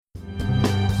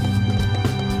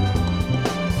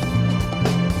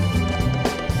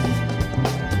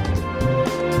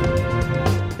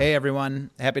Hey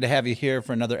everyone, happy to have you here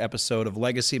for another episode of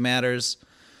Legacy Matters.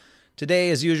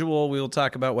 Today, as usual, we will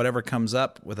talk about whatever comes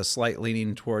up with a slight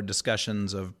leaning toward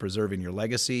discussions of preserving your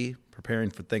legacy,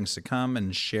 preparing for things to come,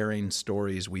 and sharing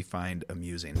stories we find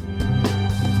amusing.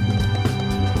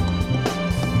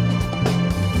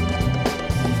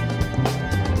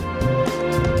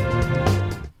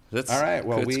 All right,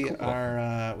 well, we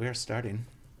are starting.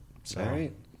 So all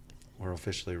right. We're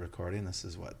officially recording. This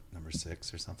is number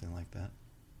 6 or something like that.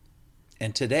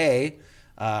 And today,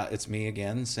 it's me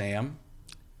again, Sam.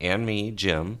 And me,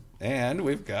 Jim. And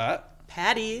we've got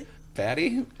Patty,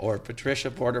 or Patricia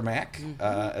Porter Mack,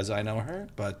 as I know her.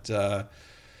 But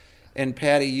and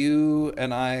Patty, you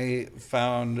and I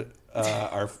found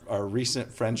our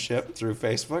recent friendship through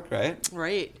Facebook, right?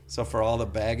 Right. So for all the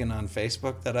bagging on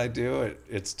Facebook that I do,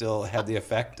 it still had the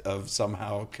effect of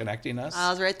somehow connecting us. I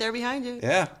was right there behind you.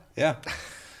 Yeah.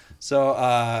 So,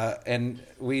 and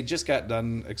we just got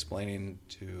done explaining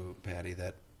to Patty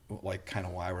that, kind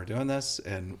of why we're doing this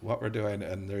and what we're doing,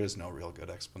 and there is no real good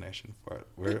explanation for it.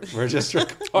 We're just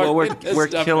recording. Well, we're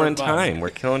killing time. We're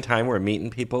killing time. We're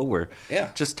meeting people. We're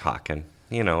just talking.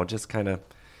 Just kind of,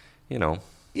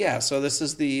 Yeah. So this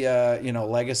is the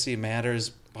Legacy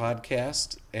Matters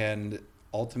podcast, and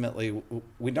ultimately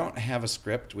we don't have a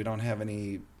script. We don't have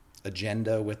any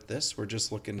agenda with this. We're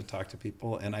just looking to talk to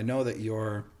people, and I know that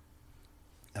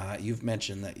you've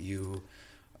mentioned that you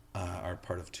are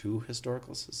part of 2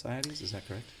 historical societies. Is that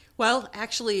correct? Well,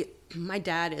 actually, my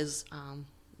dad is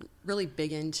really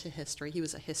big into history. He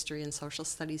was a history and social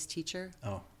studies teacher.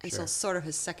 Oh, and sure. so sort of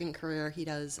his second career, he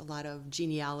does a lot of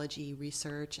genealogy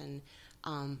research and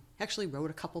actually wrote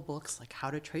a couple books like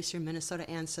How to Trace Your Minnesota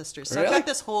Ancestors. So Really? I've got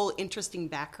this whole interesting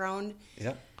background.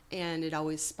 Yep. And it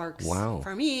always sparks,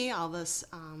 for me, all this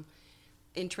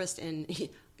interest in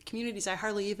communities I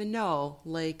hardly even know,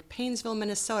 like Paynesville,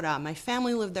 Minnesota. My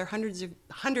family lived there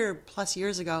 100 plus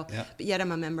years ago, but yet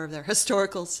I'm a member of their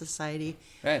historical society.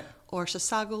 Right. Or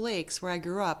Chisago Lakes, where I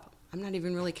grew up. I'm not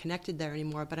even really connected there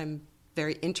anymore, but I'm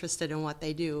very interested in what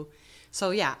they do. So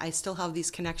yeah, I still have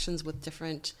these connections with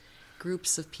different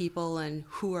groups of people and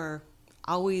who are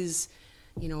always,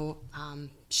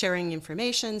 sharing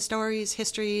information, stories,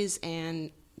 histories, and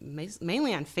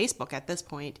mainly on Facebook at this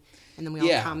point. And then we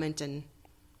all comment and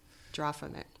draw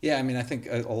from it. Yeah, I mean, I think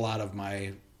a lot of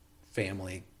my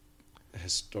family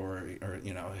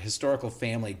historical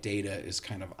family data is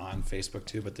kind of on Facebook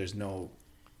too, but there's I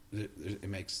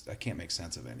can't make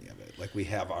sense of any of it. Like, we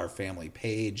have our family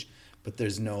page, but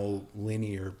there's no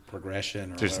linear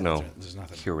progression. There's nothing.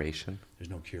 curation. There's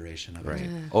no curation of right.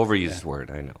 it. Overused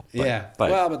word, I know. But,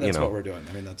 but that's what we're doing.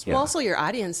 I mean, that's well, also your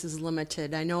audience is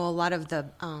limited. I know a lot of the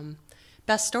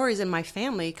best stories in my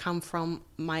family come from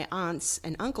my aunts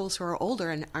and uncles who are older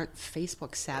and aren't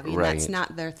Facebook savvy. Right. That's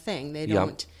not their thing. They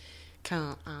don't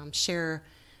share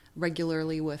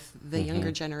regularly with the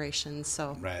younger generation,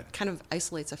 so kind of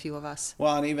isolates a few of us.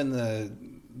 Well, and even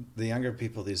the younger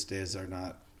people these days are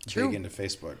not big into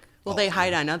Facebook. Well, they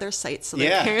hide on other sites so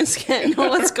their parents can't know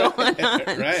what's going on.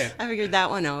 Right. I figured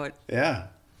that one out. Yeah.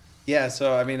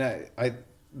 So, I mean, I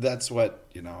that's what,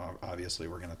 obviously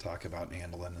we're going to talk about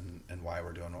handling and why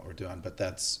we're doing what we're doing. But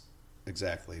that's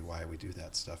exactly why we do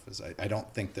that stuff. Is I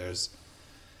don't think there's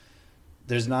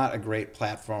not a great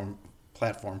platform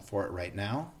for it right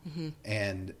now.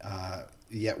 And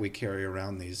yet we carry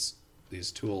around these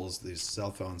tools, these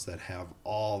cell phones that have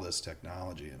all this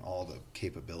technology and all the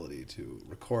capability to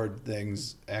record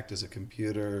things, act as a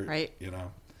computer, right?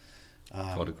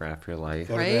 Photograph your life.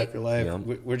 Photograph your life. Yeah.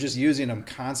 We're just using them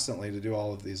constantly to do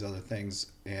all of these other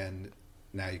things, and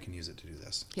now you can use it to do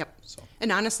this. Yep. So. And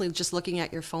honestly, just looking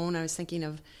at your phone, I was thinking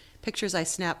of pictures I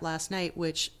snapped last night,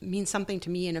 which means something to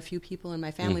me and a few people in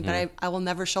my family, but I will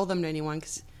never show them to anyone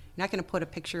because you're not going to put a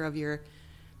picture of your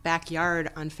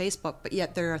backyard on Facebook, but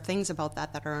yet there are things about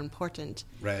that are important.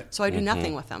 Right. So I do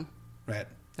nothing with them. Right.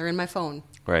 They're in my phone.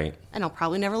 Right. And I'll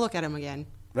probably never look at them again.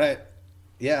 Right.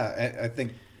 Yeah, I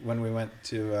think when we went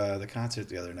to the concert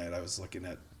the other night, I was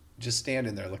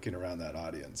standing there looking around that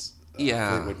audience.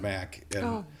 Fleetwood Mac.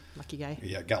 And, lucky guy.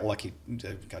 Yeah, got lucky.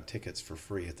 Got tickets for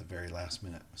free at the very last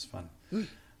minute. It was fun.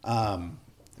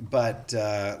 But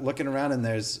looking around, and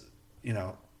there's,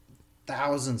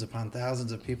 thousands upon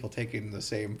thousands of people taking the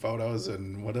same photos,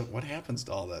 and what happens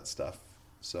to all that stuff?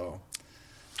 So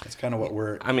that's kind of what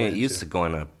we're. I mean, it used to go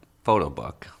in a photo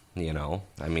book. You know,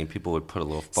 I mean, people would put a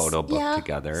little photo book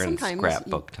together and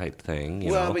scrapbook type thing.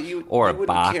 You know, but you wouldn't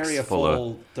box carry a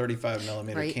full 35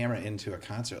 millimeter camera into a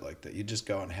concert like that. You'd just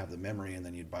go and have the memory, and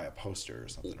then you'd buy a poster or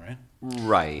something, right?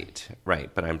 Right.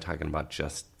 But I'm talking about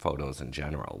just photos in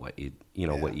general. What you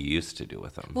used to do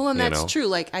with them. Well, and that's true.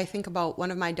 Like I think about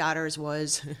one of my daughters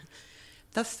was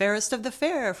the fairest of the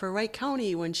fair for Wright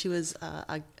County when she was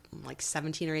like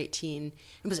 17 or 18.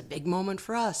 It was a big moment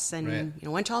for us, and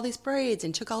went to all these parades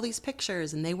and took all these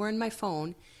pictures, and they were in my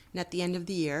phone. And at the end of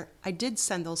the year, I did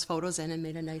send those photos in and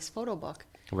made a nice photo book.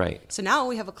 Right. So now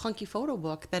we have a clunky photo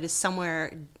book that is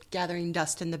somewhere gathering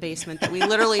dust in the basement that we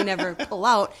literally never pull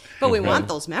out, but we want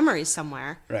those memories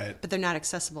somewhere. Right. But they're not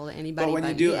accessible to anybody. But when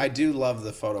you do, I do love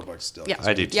the photo books still. Yeah,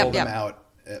 I do. When you pull them out.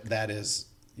 That is,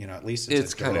 at least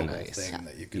it's a kind of durable nice thing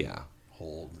that you can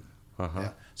hold. Uh-huh. Yeah.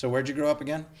 So where'd you grow up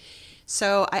again?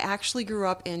 So I actually grew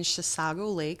up in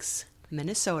Chisago Lakes,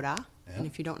 Minnesota. Yeah. And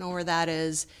if you don't know where that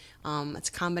is, it's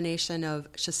a combination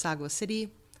of Chisago City,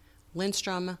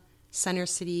 Lindstrom, Center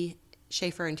City,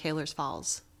 Schaefer, and Taylor's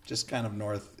Falls. Just kind of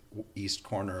northeast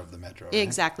corner of the metro, right?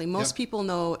 Exactly. Most people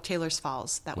know Taylor's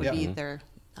Falls. That would be their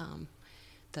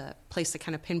the place that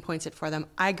kind of pinpoints it for them.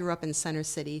 I grew up in Center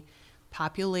City.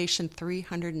 Population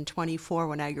 324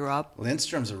 when I grew up.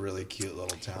 Lindstrom's a really cute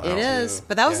little town. It is,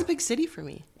 but that was a big city for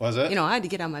me. Was it? I had to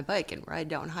get on my bike and ride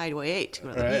down Highway 8 to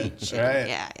go to the beach. Right.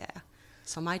 Yeah.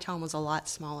 So my town was a lot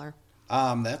smaller.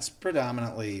 That's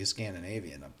predominantly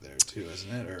Scandinavian up there too, isn't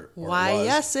it? Or Why, was?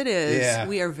 yes, it is. Yeah.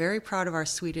 We are very proud of our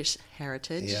Swedish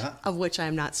heritage, of which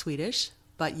I'm not Swedish.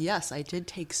 But yes, I did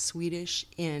take Swedish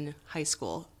in high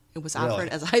school. It was offered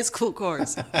as a high school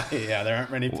course. Yeah, there aren't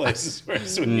many places where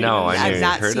Swedish. No, I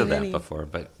never heard of that before,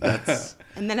 but that's...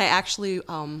 And then I actually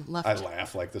left. I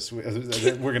laugh like the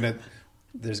Swedes.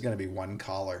 There's gonna be one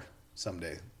caller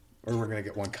someday, or we're gonna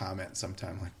get one comment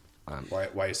sometime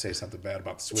like, why you say something bad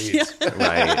about the Swedes?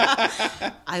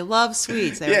 Right. I love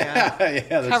Swedes. There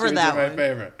the Cover Swedes that are my one.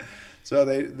 favorite. So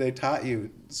they taught you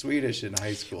Swedish in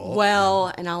high school. Well,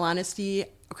 in all honesty,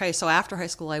 okay, so after high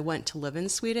school, I went to live in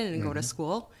Sweden and go to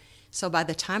school. So by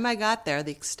the time I got there,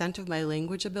 the extent of my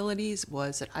language abilities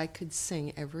was that I could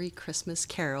sing every Christmas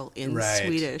carol in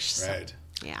Swedish. So,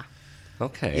 yeah.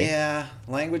 Okay. Yeah,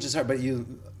 language is hard, but you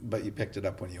picked it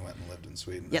up when you went and lived in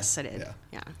Sweden. Yes, I did.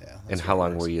 Yeah. And how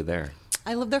long were you there?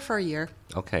 I lived there for a year.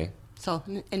 Okay. So,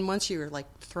 and once you're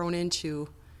like thrown into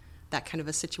that kind of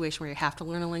a situation where you have to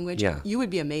learn a language, Yeah. you would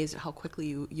be amazed at how quickly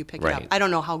you pick it Right. up. I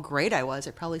don't know how great I was.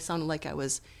 It probably sounded like I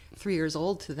was 3 years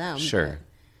old to them. Sure.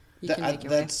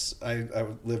 I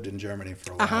lived in Germany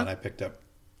for a while, and I picked up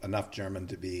enough German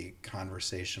to be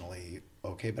conversationally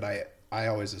okay, but I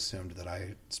always assumed that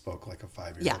I spoke like a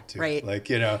 5-year-old too. Right. Like,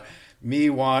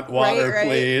 me want water,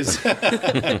 please.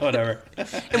 Whatever.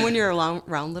 And when you're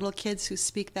around little kids who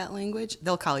speak that language,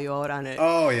 they'll call you out on it.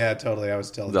 Oh, yeah, totally. I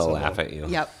was telling They'll laugh at you.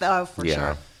 Yep, for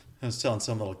sure. I was telling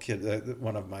some little kid,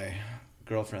 one of my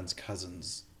girlfriend's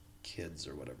cousin's kids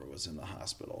or whatever was in the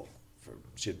hospital.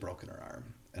 She had broken her arm,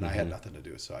 and I had nothing to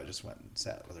do, so I just went and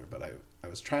sat with her. But I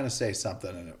was trying to say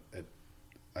something, and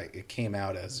it came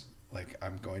out as like,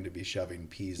 I'm going to be shoving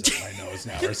peas up my nose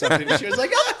now or something. And she was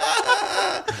like,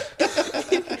 ah!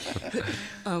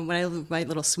 When I lived with my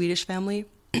little Swedish family,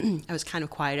 I was kind of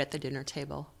quiet at the dinner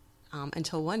table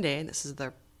until one day, and this is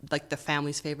the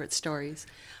family's favorite stories.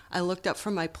 I looked up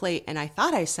from my plate, and I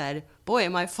thought I said, "Boy,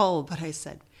 am I full," but I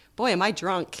said, "Boy, am I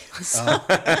drunk." So.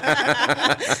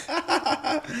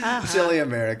 Silly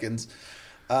Americans.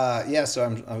 So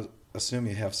I assume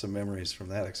you have some memories from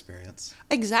that experience.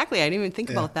 Exactly. I didn't even think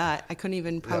about that. I couldn't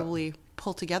even probably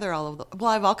pull together all of the... Well,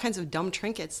 I have all kinds of dumb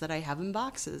trinkets that I have in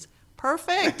boxes.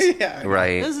 Perfect.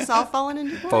 Right. This is all falling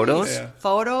into place. Photos? Yeah.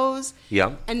 Photos.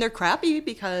 Yep. And they're crappy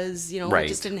because, I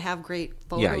just didn't have great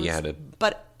photos. Yeah, you had to...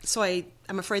 But, so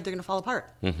I'm afraid they're going to fall apart.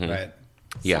 Mm-hmm. Right.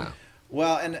 Yeah.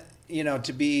 Well, and,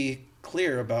 to be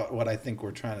clear about what I think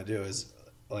we're trying to do is,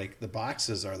 like, the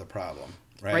boxes are the problem.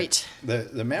 Right.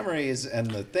 The memories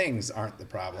and the things aren't the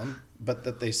problem, but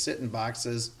that they sit in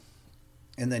boxes,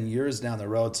 and then years down the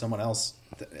road, someone else,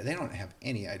 they don't have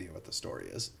any idea what the story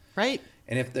is. Right.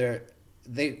 And if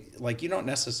you don't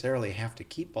necessarily have to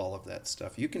keep all of that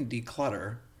stuff. You can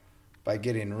declutter by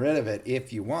getting rid of it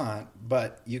if you want,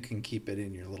 but you can keep it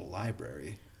in your little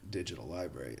digital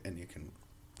library, and you can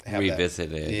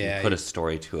revisit it. Yeah. Put a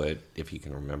story to it if you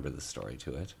can remember the story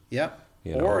to it. Yep.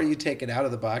 Or you take it out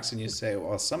of the box and you say,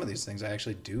 well, some of these things I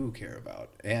actually do care about.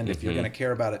 And if you're going to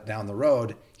care about it down the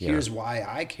road, here's why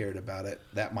I cared about it.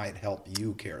 That might help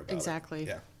you care about it. Exactly.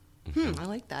 Yeah. I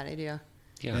like that idea.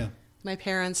 Yeah. My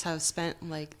parents have spent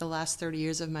like the last 30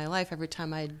 years of my life, every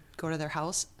time I'd go to their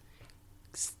house,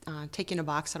 taking a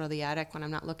box out of the attic when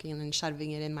I'm not looking and then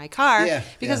shoving it in my car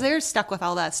because they're stuck with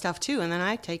all that stuff too. And then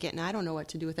I take it and I don't know what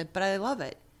to do with it, but I love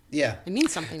it. Yeah. It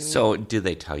means something to me. So do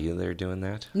they tell you they're doing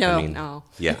that? No, no.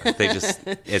 Yeah, they just,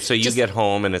 so you get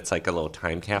home and it's like a little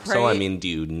time capsule. Right. I mean, do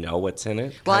you know what's in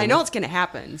it? Well, I know it's going to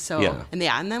happen. So, Yeah. and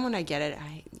then when I get it,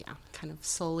 I kind of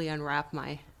slowly unwrap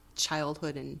my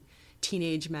childhood and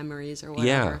teenage memories or whatever.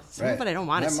 Yeah. Some of it I don't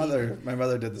want to see. My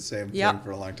mother did the same thing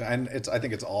for a long time. And I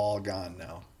think it's all gone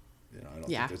now. You know, I don't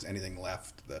think there's anything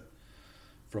left that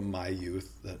from my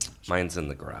youth that Mine's in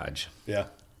the garage. Yeah.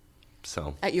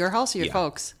 So at your house or your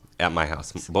folks? At my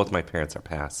house. Both my parents are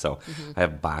passed, so I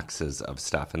have boxes of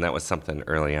stuff. And that was something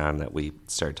early on that we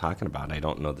started talking about. I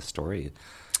don't know the story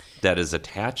that is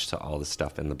attached to all the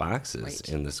stuff in the boxes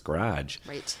in this garage.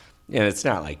 Right. And it's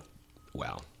not like,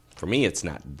 well, for me, it's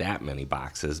not that many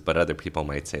boxes, but other people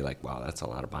might say, like, wow, that's a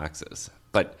lot of boxes.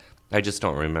 But I just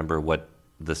don't remember what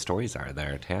the stories are that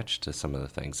are attached to some of the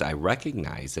things. I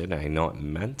recognize it, and I know it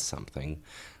meant something,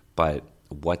 but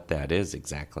what that is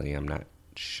exactly, I'm not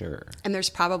sure. And there's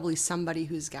probably somebody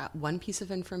who's got one piece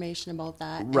of information about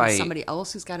that, right? And somebody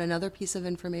else who's got another piece of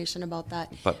information about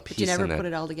that, but you never put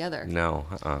it all together. No.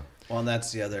 Well, and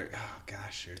that's the other. Oh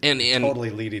gosh, you're totally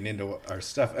leading into our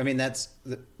stuff. I mean, that's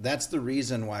the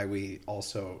reason why we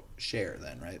also share.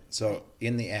 Then, right? So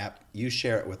in the app, you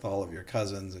share it with all of your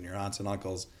cousins and your aunts and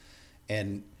uncles,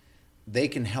 and they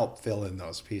can help fill in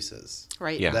those pieces.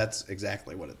 Right. Yeah. That's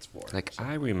exactly what it's for. Like,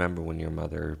 I remember when your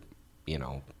mother,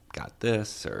 got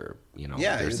this, or,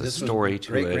 there's a this story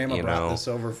to it. Great-grandma brought this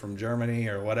over from Germany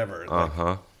or whatever.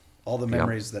 Like, all the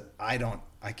memories that I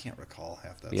can't recall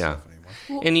half that stuff anymore.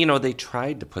 And, they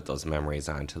tried to put those memories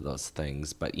onto those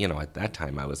things. But, at that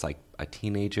time I was like a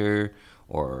teenager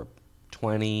or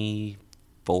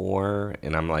 24.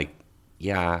 And I'm like,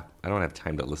 I don't have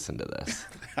time to listen to this.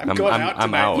 I'm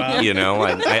out.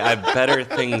 I have better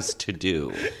things to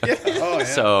do. Yeah. Oh, yeah.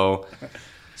 So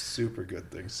super good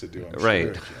things to do, I'm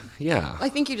right. sure. Yeah. I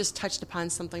think you just touched upon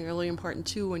something really important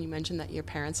too when you mentioned that your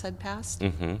parents had passed.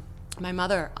 Mm-hmm. My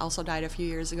mother also died a few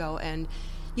years ago, and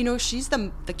she's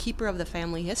the keeper of the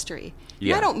family history.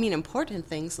 Yeah. And I don't mean important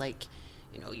things like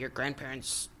your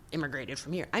grandparents immigrated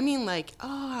from here. I mean, like,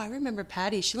 I remember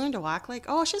Patty. She learned to walk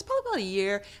she's probably about a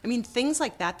year. I mean, things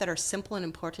like that are simple and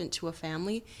important to a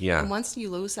family. Yeah. And once you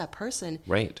lose that person,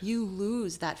 you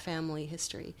lose that family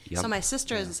history. Yep. So my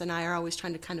sisters and I are always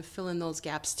trying to kind of fill in those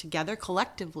gaps together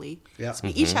collectively. Yeah. So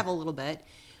we each have a little bit,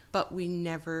 but we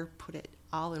never put it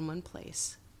all in one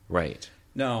place. Right.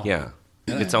 No. Yeah.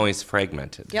 It's always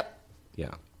fragmented. Yep.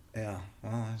 Yeah. Yeah.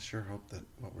 Well, I sure hope that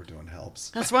what we're doing helps.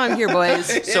 That's why I'm here, boys.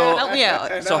 So help me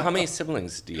out. So how many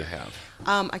siblings do you have?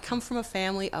 I come from a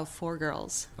family of 4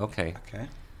 girls. Okay.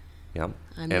 Yep.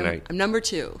 I'm number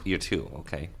 2. You're 2.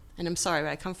 Okay. And I'm sorry, but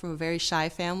I come from a very shy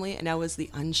family, and I was the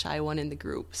unshy one in the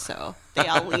group, so they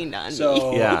all leaned on me.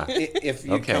 So if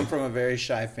you come from a very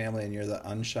shy family and you're the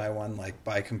unshy one, like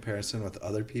by comparison with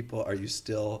other people, are you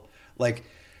still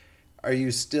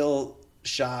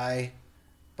shy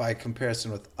by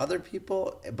comparison with other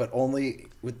people, but only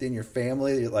within your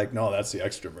family? You're like, no, that's the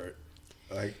extrovert.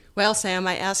 Like, well, Sam,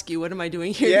 I ask you, what am I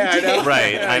doing here yeah, today? I know.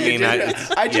 Right. I mean,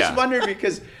 I just wonder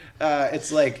because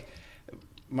it's like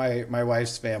my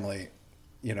wife's family,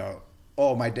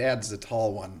 my dad's the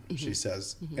tall one, she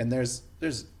says, and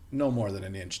there's no more than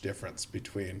an inch difference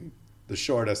between the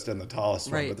shortest and the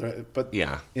tallest one. But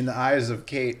in the eyes of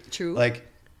Kate, like,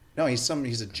 no, he's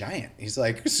a giant. He's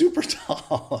like super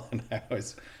tall, and I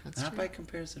always not by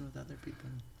comparison with other people.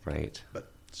 Right. But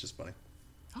it's just funny.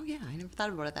 Oh yeah, I never thought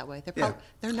about it that way.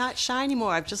 They're not shy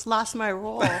anymore. I've just lost my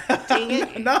role. Dang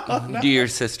it. No. Do your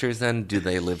sisters then? Do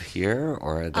they live here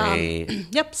or are they?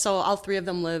 Yep. So all 3 of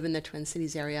them live in the Twin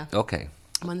Cities area. Okay.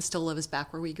 One still lives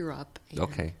back where we grew up. And,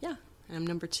 okay. Yeah, and I'm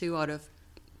number 2 out of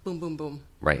boom, boom, boom.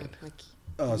 Right.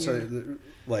 So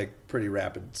like pretty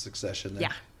rapid succession. Then.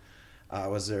 Yeah.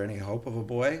 Was there any hope of a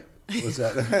boy? Was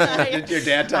that? Did your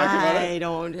dad talk about it? I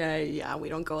don't. We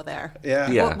don't go there.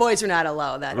 Yeah. Boys are not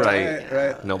allowed that.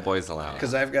 Right. No boys allowed.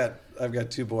 Because I've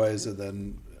got 2 boys, and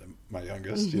then my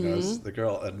youngest, is the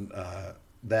girl, and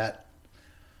that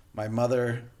my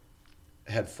mother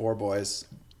had 4 boys,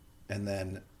 and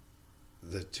then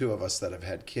the 2 of us that have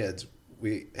had kids,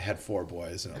 we had 4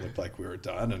 boys, and it looked like we were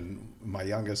done. And my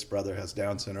youngest brother has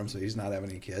Down syndrome, so he's not having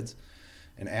any kids,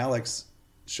 and Alex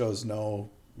shows no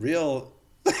real.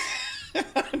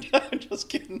 I'm just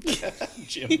kidding.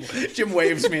 Jim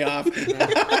waves me off.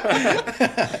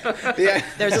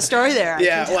 There's a story there.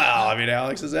 Well, I mean,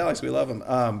 Alex is Alex. We love him.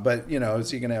 But is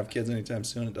he going to have kids anytime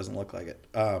soon? It doesn't look like it.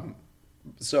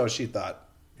 So she thought,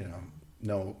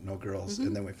 no girls,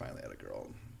 and then we finally had a girl.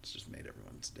 it's just made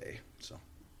everyone's day. So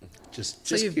just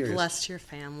you've curious. blessed your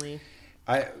family.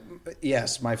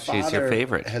 Yes, my father She's your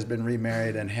favorite. has been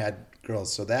remarried and had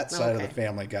girls, so that side of Okay. the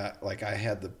family got like I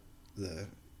had the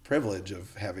privilege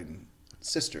of having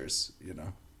sisters,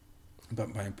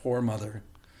 but my poor mother.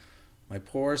 My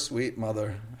poor sweet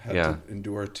mother had to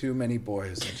endure too many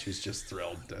boys, and she's just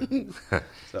thrilled to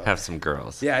Have some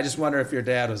girls. Yeah, I just wonder if your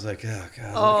dad was like, "Oh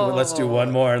God, let's do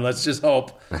one more and let's just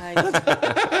hope."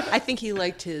 I think he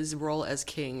liked his role as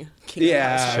king.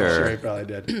 Yeah, I'm Sure. sure he probably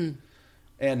did.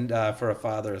 And for a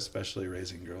father, especially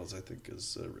raising girls, I think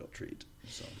is a real treat.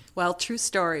 So. Well, true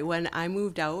story. When I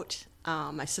moved out,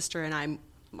 my sister and I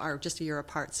are just a year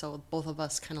apart, so both of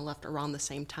us kind of left around the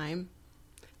same time.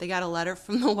 They got a letter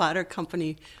from the water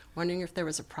company wondering if there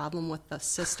was a problem with the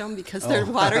system because their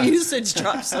water usage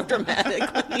dropped so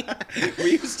dramatically.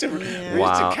 We used to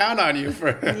count on you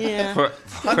for Yeah. For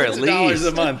hundreds at of dollars a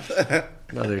least month.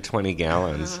 another 20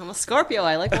 gallons. I'm a Scorpio.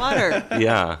 I like water.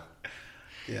 Yeah.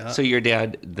 Yeah. So your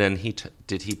dad, then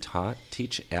did he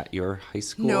teach at your high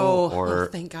school? No, Or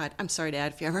thank God. I'm sorry,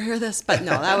 Dad, if you ever hear this, but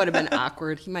no, that would have been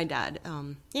awkward. My dad,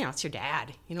 it's your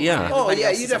dad. You know, Yeah. Oh everybody yeah,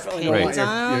 else's you definitely don't want opinions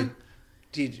on him.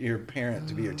 your parent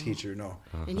to be your teacher. No.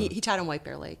 And he taught in White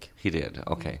Bear Lake. he did.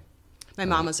 Okay. My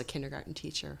mom was a kindergarten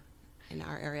teacher in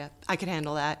our area. I could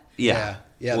handle that. Yeah.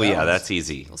 Yeah, Well, that yeah, was- that's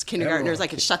easy. Those kindergartners, Everyone- I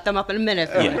could shut them up in a minute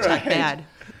if they Yeah. were talk Right. bad.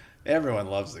 Everyone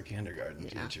loves the kindergarten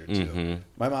teacher too. Mm-hmm.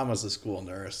 My mom was a school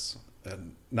nurse,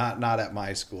 and not at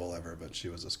my school ever, but she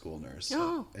was a school nurse.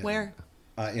 Oh, And, where?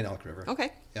 In Elk River.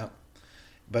 Okay. Yep.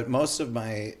 But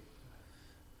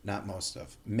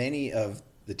many of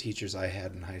the teachers I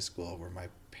had in high school were my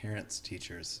parents'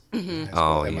 teachers. In high school,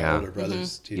 Oh, and yeah. my older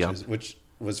brother's teachers, Yep. which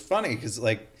was funny because,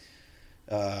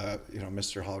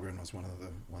 Mr. Hallgren was one of the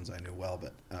ones I knew well,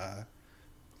 but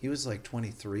he was like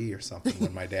 23 or something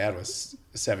when my dad was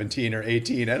 17 or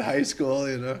 18 at high school.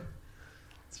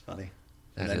 It's funny.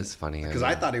 That is funny. Because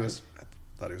I thought he was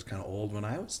kind of old when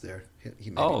I was there.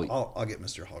 I'll get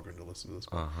Mr. Hallgren to listen to this.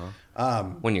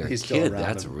 When you're a he's still kid, around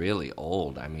that's and- really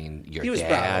old. I mean, your He was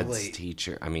dad's probably-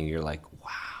 teacher. I mean, you're like,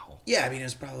 wow. Yeah, I mean, it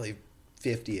was probably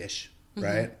 50-ish,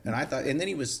 right? And I thought, and then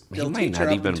he was still might teacher not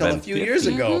up even until a been few 50. years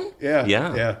ago. Yeah,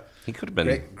 Yeah. He could have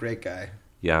been. Great guy.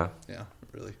 Yeah. Yeah,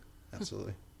 really,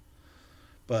 absolutely.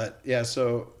 But yeah,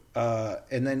 so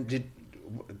and then do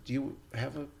you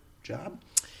have a job?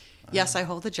 Yes, I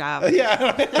hold a job.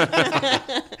 Yeah,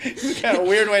 kind of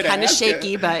weird way to Kind of ask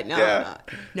shaky, it. but no. Yeah.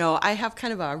 No, I have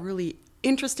kind of a really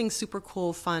interesting, super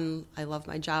cool, fun, I love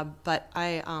my job, but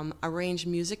I arrange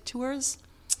music tours.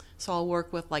 So I'll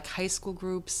work with like high school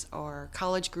groups or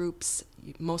college groups,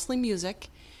 mostly music,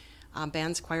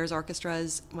 bands, choirs,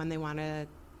 orchestras, when they want to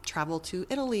travel to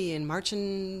Italy and march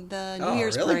in the New Oh,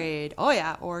 Year's really? parade. Oh,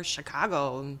 yeah, or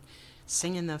Chicago and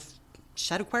sing in the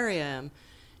Shed Aquarium.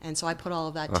 And so I put all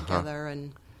of that together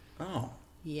and Oh,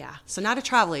 yeah. So not a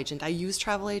travel agent. I use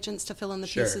travel agents to fill in the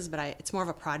Sure. pieces, but it's more of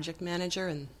a project manager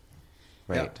and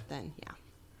Right. then yeah.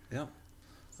 yeah.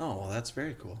 Oh, well, that's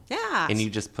very cool. Yeah. And you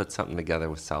just put something together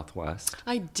with Southwest.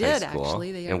 I High did School.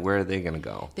 actually. And where are they going to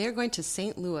go? They're going to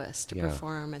St. Louis to Yeah.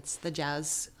 perform. It's the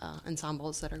jazz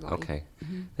ensembles that are going. Okay.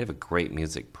 They have a great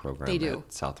music program They do.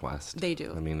 at Southwest. They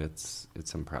do. I mean, it's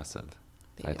impressive.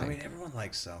 I do. I think. mean, everyone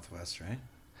likes Southwest, right?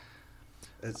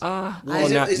 It's, Well,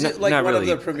 is not- it not- like not one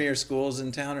really. of the premier schools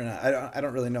in town or not? I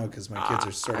don't really know because my kids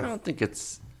are sort I of. don't think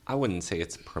I wouldn't say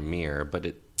it's premier, but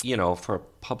for a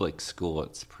public school,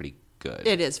 it's pretty good.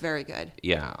 It is very good.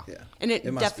 Yeah. Yeah. And it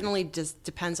It must be. definitely just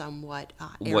depends on what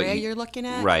What area you- you're looking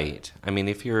at. Right. I mean,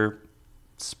 if you're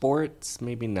sports,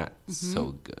 maybe not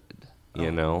so good.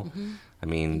 You know? I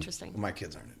mean, Interesting. My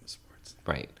kids aren't into sports.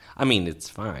 right. I mean, it's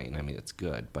fine. I mean, it's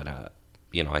good. But,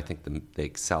 I think they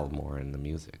excel more in the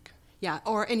music. Yeah,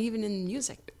 and even in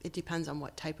music, it depends on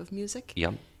what type of music.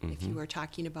 Yep. If you were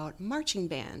talking about marching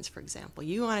bands, for example,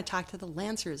 you want to talk to the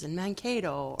Lancers in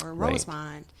Mankato or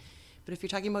Rosemont. But if you're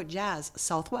talking about jazz,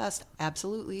 Southwest,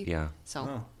 absolutely. Yeah.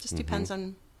 So just depends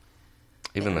on.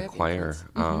 Even the area of choir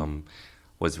influence.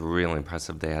 was really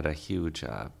impressive. They had a huge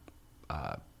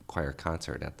choir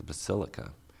concert at the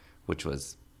Basilica, which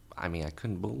was, I mean, I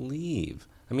couldn't believe.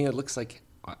 I mean, it looks like,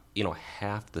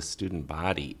 half the student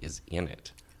body is in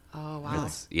it. Oh wow!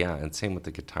 Yeah, and same with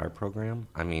the guitar program.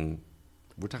 I mean,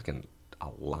 we're talking a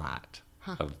lot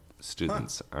of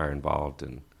students are involved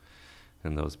in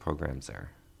those programs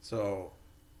there. So,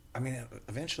 I mean,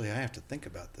 eventually I have to think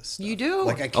about this stuff. You do?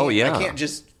 Like I can't. Oh, yeah. I can't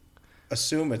just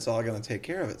assume it's all going to take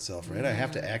care of itself, right? I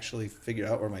have to actually figure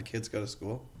out where my kids go to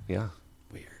school. Yeah.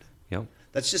 Weird. Yep.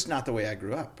 That's just not the way I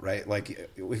grew up, right? Like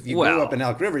if you Well- grew up in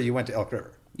Elk River, you went to Elk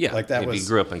River. Yeah. Like that if was. you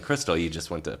grew up in Crystal, you just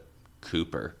went to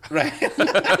Cooper. Right.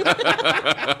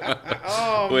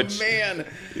 Oh, Which- man.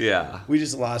 Yeah. We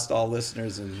just lost all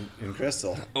listeners in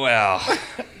Crystal. Well,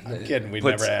 I'm kidding. We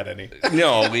Puts- never had any.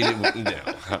 no, we didn't. No.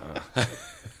 Uh-uh.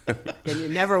 And you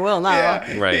never will now.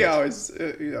 Yeah, Right. He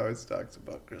always talks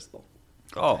about Crystal.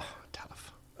 Oh,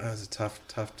 tough. That was a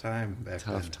tough time back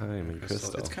then. Tough time in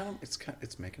Crystal.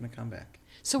 It's making a comeback.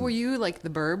 So were you like the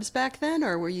burbs back then,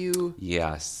 or were you?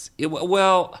 Yes.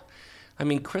 Well, I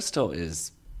mean, Crystal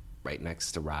is right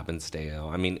next to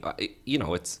Robbinsdale. I mean,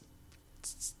 it's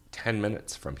 10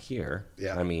 minutes from here.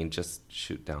 Yeah. I mean, just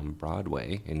shoot down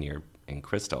Broadway and you're in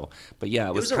Crystal. But yeah,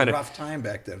 It was a kind of rough time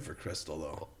back then for Crystal,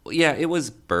 though. Yeah, it was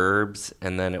burbs,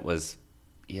 and then it was,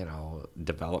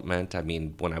 development. I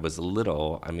mean, when I was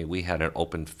little, I mean, we had an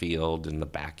open field in the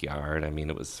backyard. I mean,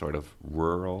 it was sort of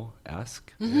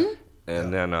rural-esque. Mm-hmm.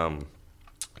 And then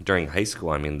during high school,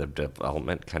 I mean, the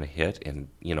development kind of hit, and,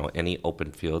 any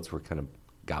open fields were kind of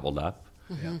gobbled up,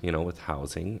 with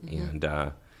housing. Mm-hmm.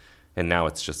 And now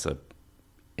it's just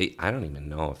I don't even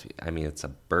know it's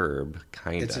a burb,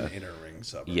 kind of. It's an inner ring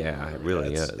suburb. Yeah, it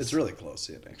really is. It's really close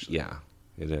in, actually. Yeah,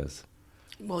 it is.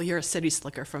 Well, you're a city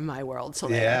slicker from my world, so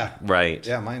Yeah. Right.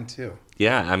 Yeah, mine too.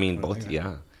 Yeah, I mean, both, think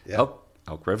yeah. Yeah.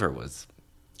 Elk River was,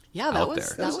 that out was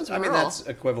there. that was I mean, rural. that's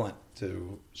equivalent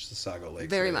to Chisago Lake.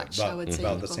 Very much, I About, would say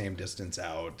about the equal. same distance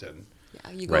out. And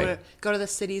Yeah, you Right. go to the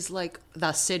cities, like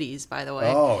the cities, by the way.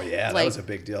 Oh, yeah, that like was a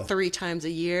big deal. 3 times a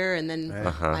year, and then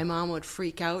Right. my mom would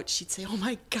freak out. She'd say, "Oh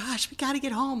my gosh, we got to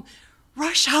get home,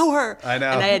 rush hour!" I know.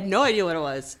 and I had no idea what it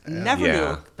was. Never Yeah.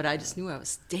 knew, but I just knew I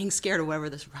was dang scared of whatever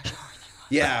this rush hour thing was.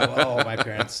 yeah, well, my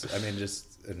parents, I mean,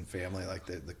 just in family, like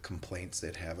the complaints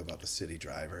they'd have about the city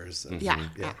drivers. And, Yeah.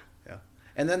 yeah.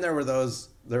 And then there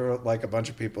were like a bunch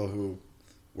of people who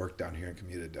worked down here and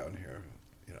commuted down here.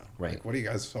 Right. Like, what are you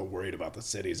guys so worried about the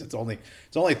cities? It's only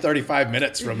 35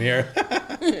 minutes from here.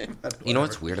 you know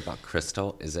what's weird about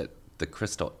Crystal is that the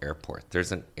Crystal Airport,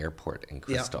 there's an airport in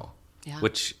Crystal, Yeah.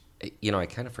 which, I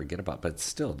kind of forget about, but it's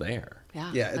still there.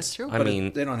 Yeah, Yeah, that's it's true. I But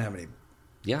mean- they don't have any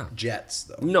Yeah. jets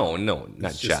though. No, not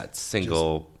It's just- jets.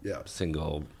 Single, yeah.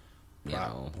 single,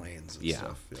 Prop planes and yeah.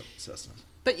 stuff. Yep, Cessnas.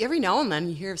 But every now and then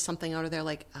you hear of something out of there,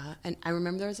 like, and I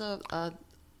remember there was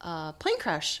a plane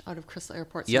crash out of Crystal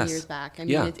Airport some Yes. years back. I mean,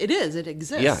 Yeah. it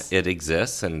exists. Yeah, it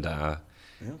exists, and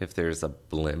if there's a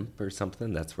blimp or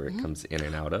something, that's where it comes in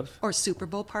and out of. Or Super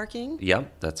Bowl parking.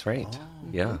 Yep, that's right. Oh.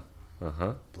 Yeah.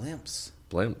 Uh-huh. Blimps.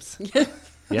 Blimps. Yeah.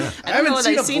 Yeah. I don't know haven't that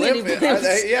seen I've a seen any blimp. Are blimps.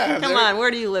 they- yeah, Come they're- on,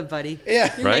 where do you live, buddy?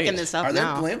 Yeah. You're Right. making this up Are there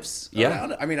now. blimps? Yeah.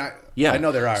 around? I mean, Yeah. I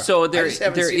know there are. So I there just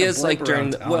haven't seen a is like blimp during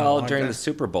around the, town in a well long during time. the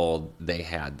Super Bowl they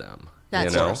had them.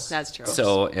 That's you know? true. That's true.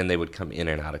 So and they would come in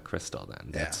and out of Crystal. Then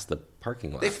that's Yeah. the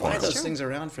parking lot. They for fly them. those true. things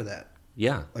around for that.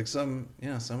 Yeah, Like someone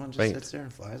just Right. sits there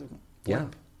and flies a yeah.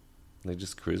 blimp. They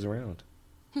just cruise around.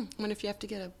 I wonder if you have to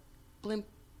get a blimp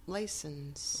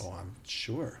license. Oh, I'm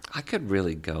sure. I could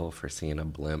really go for seeing a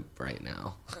blimp right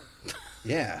now.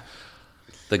 Yeah.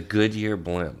 The Goodyear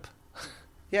blimp.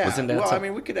 Yeah. Wasn't that well, some- I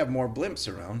mean, we could have more blimps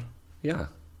around. Yeah,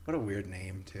 What a weird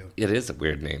name, too. it is a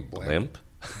weird name, blimp.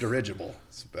 Dirigible.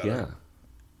 It's better. Yeah,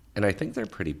 and I think they're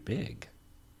pretty big.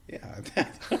 Yeah.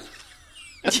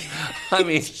 I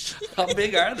mean, how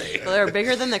big are they? Well, they're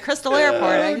bigger than the Crystal Airport.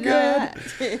 I can God.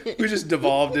 tell you that. We just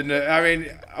devolved into, I mean,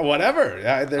 whatever.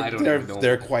 I don't even know.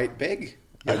 They're quite big,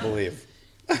 I believe.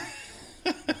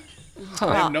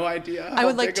 I have no idea. I how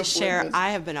would like big to a blimp share. is. I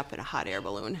have been up in a hot air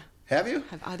balloon. Have you?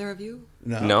 Have either of you?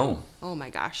 No. Oh my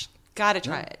gosh, gotta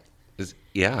try it.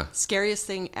 Yeah. Scariest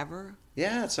thing ever.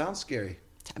 Yeah, it sounds scary.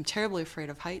 I'm terribly afraid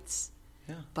of heights.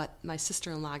 Yeah. But my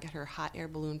sister-in-law got her hot air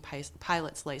balloon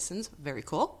pilot's license. Very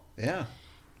cool. Yeah.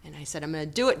 And I said, I'm going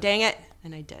to do it, dang it.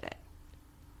 And I did it.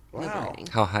 Wow. Liberating.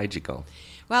 How high'd you go?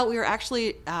 Well, we were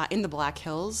actually in the Black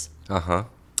Hills. Uh-huh.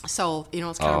 So,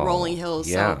 it's kind of Oh, rolling hills.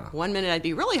 yeah. So 1 minute I'd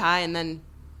be really high, and then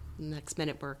the next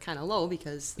minute we're kind of low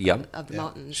because Yep. of the Yeah.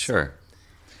 mountains. Sure.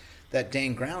 That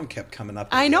dang ground kept coming up.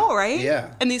 I at know, you. right?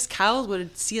 Yeah. And these cows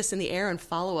would see us in the air and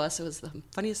follow us. It was the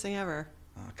funniest thing ever.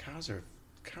 Cows are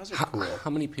How, cool. how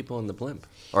many people in the blimp?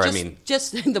 Or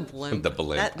just the blimp. the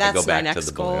blimp. I That's go back my to next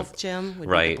the goal, blimp. Jim. Would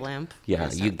right. Be the blimp. Yeah,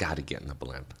 Yes, you sir. got to get in the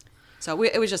blimp. So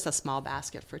it was just a small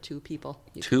basket for 2 people.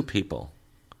 Two people.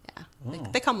 Yeah. Oh.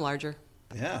 They come larger.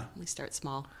 Yeah. We start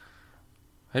small.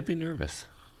 I'd be nervous.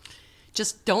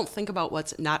 Just don't think about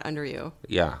what's not under you.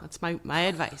 Yeah. That's my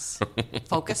advice.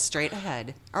 Focus straight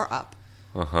ahead or up.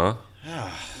 Uh-huh.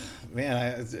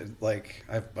 Man,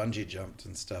 I've bungee jumped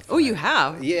and stuff. Oh, you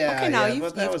have? Yeah. Okay, now yeah, you've-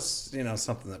 but that you've- was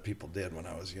something that people did when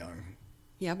I was young.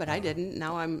 Yeah, but I didn't.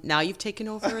 Now you've taken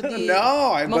over the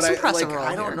No, most but impressive role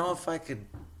I don't here. know if I could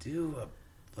do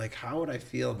how would I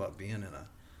feel about being in a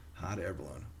hot air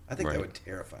balloon? I think Right. that would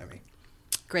terrify me.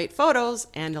 Great photos,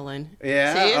 Andolin.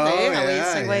 Yeah. See, Oh, how we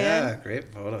yeah. segue Yeah. in?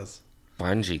 Great photos.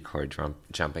 Bungee cord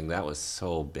jumping, that was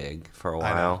so big for a I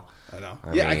know. while. I know.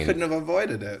 I I mean- couldn't have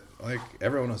avoided it. Like,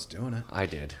 everyone was doing it. I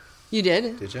did. You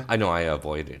did? Did you? I know I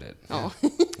avoided it. Oh.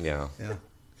 Yeah. Yeah.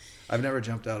 I've never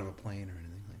jumped out of a plane or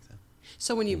anything like that.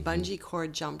 So when you bungee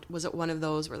cord jumped, was it one of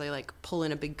those where they like pull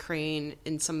in a big crane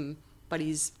in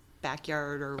somebody's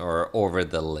backyard or Or over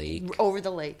the lake. over the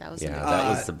lake? That was Yeah, the big that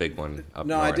one. was the big one up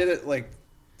No, north. I did it like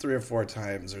 3 or 4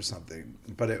 times or something.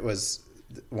 But it was,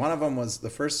 one of them was, the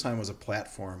first time was a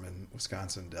platform in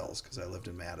Wisconsin Dells, because I lived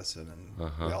in Madison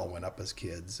and we all went up as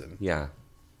kids. Yeah.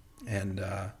 And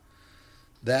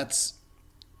that's,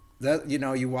 that, you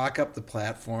know, you walk up the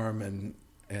platform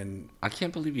and I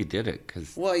can't believe you did it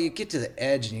because well, you get to the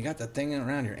edge and you got the thing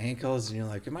around your ankles and you're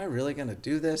like, am I really going to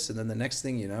do this? And then the next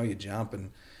thing you know, you jump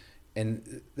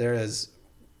and there is,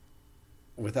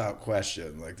 without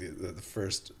question, like the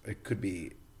first, it could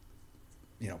be,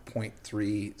 you know,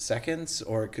 0.3 seconds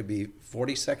or it could be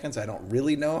 40 seconds. I don't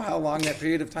really know how long that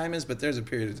period of time is, but there's a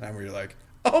period of time where you're like,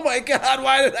 oh my God,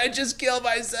 why did I just kill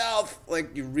myself?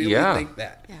 Like, you really think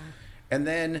that. Yeah. And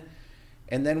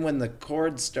then when the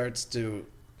cord starts to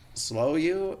slow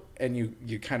you and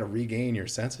you kind of regain your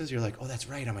senses, you're like, oh, that's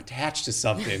right, I'm attached to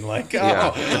something. Like,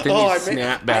 Yeah. oh, But then oh, you I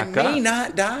snap back may up.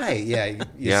 not die. Yeah, you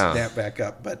Yeah. snap back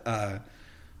up. But I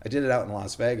did it out in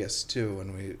Las Vegas too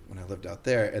when I lived out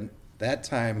there, and that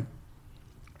time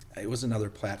it was another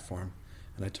platform,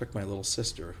 and I took my little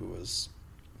sister who was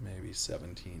maybe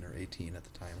 17 or 18 at the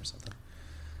time or something.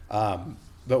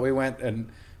 But we went and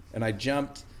I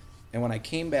jumped, and when I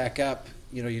came back up,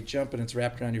 you know, you jump and it's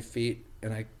wrapped around your feet,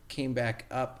 and I came back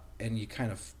up and you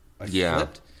kind of I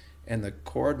flipped, and the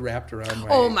cord wrapped around my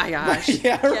Oh my gosh.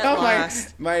 Get around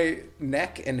lost. my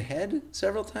neck and head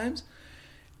several times,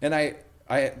 and I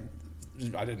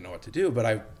didn't know what to do, but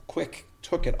I quick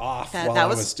took it off That while I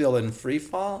was- was still in free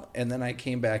fall, and then I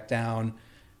came back down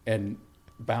and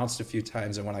bounced a few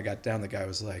times, and when I got down, the guy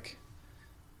was like,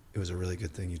 it was a really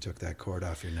good thing you took that cord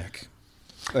off your neck.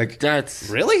 Like, That's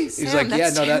really? He's Sam, like, yeah,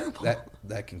 that's no, terrible.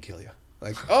 that can kill you.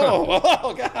 Like,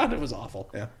 oh God, it was awful.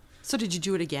 Yeah. So did you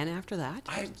do it again after that?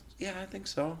 I think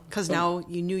so. Because now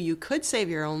you knew you could save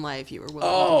your own life. You were willing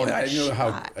Oh, to give it I a knew how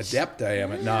shot. adept I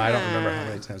am. No, I don't remember how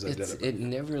many times I did it's, it. it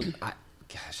never.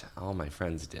 Gosh, all my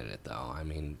friends did it though. I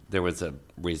mean, there was a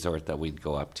resort that we'd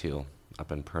go up to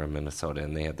up in Perham, Minnesota,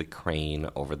 and they had the crane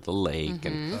over the lake,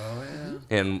 Mm-hmm. Oh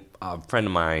yeah. and a friend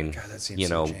of mine, God, that seems you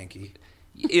know, so janky.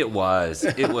 it was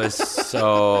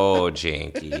so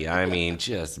janky. I mean,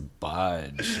 just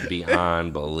budge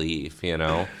beyond belief, you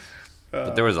know.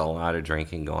 But there was a lot of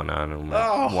drinking going on, and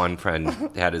one friend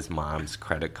had his mom's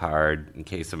credit card in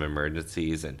case of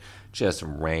emergencies, and just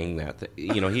rang that thing.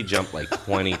 You know, he jumped like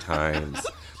 20 times,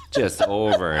 just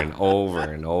over and over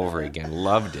and over again.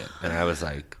 Loved it, and I was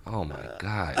like, "Oh my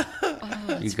God,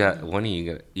 you got when are you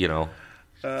gonna?" You know,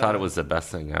 thought it was the best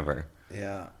thing ever.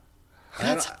 Yeah.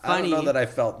 That's I don't know funny. that I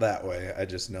felt that way. I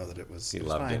just know that it was. You it was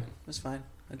loved fine. it. It was fine.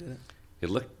 I did it. It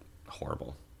looked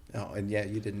horrible. No, and yeah,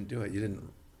 you didn't do it. You didn't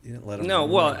let him. No,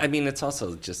 do well, it. I mean, it's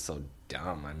also just so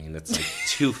dumb. I mean, it's like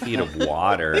 2 feet of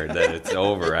water that it's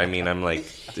over. I mean, I'm like,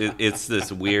 it's this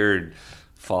weird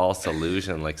false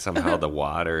illusion, like somehow the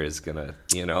water is gonna,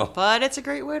 you know. But it's a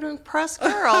great way to impress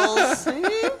girls. See?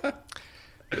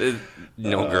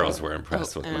 No girls were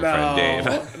impressed with my No.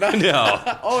 friend Dave.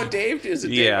 No. Oh, Dave is a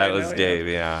Dave. Yeah, I it was know, Dave.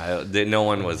 Yeah, no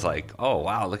one was like, "Oh,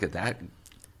 wow, look at that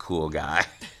cool guy."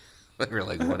 We were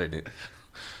like, "What did it?"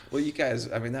 Well, you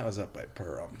guys. I mean, that was up by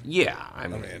Perham. Yeah, I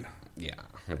mean, mean, yeah.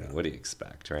 I mean, what do you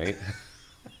expect, right?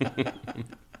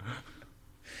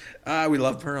 We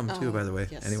love Perham too, Oh, by the way.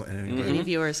 yes. Anyway, Any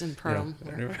viewers in Perham,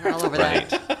 Yeah. we're all over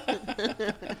that.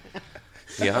 Right.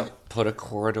 Yeah, put a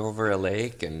cord over a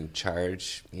lake and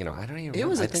charge. You know, I don't even. It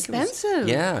was remember. I think expensive.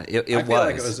 Yeah, it I was. feel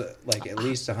like it was like at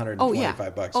least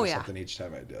 $125 Oh, or yeah. something each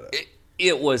time I did it.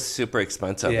 It was super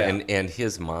expensive, Yeah. and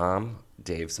his mom,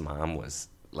 Dave's mom, was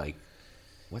like,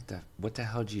 "What the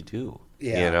hell did you do?"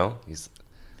 Yeah. You know,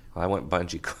 I went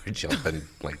bungee cord jumping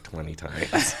like 20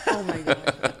 times. Oh my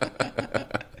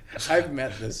God. I've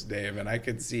met this Dave, and I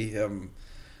could see him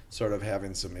sort of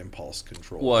having some impulse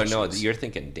control. Well, no, issues. you're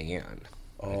thinking Dan.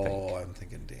 I think. Oh, I'm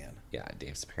thinking Dan. Yeah,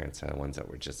 Dave's parents are the ones that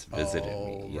were just visiting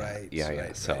me. Yeah, right, Yeah.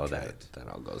 right, So right, that right. that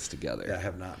all goes together. Yeah, I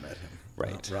have not met him.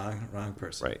 Right. Wrong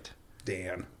person. Right.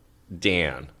 Dan.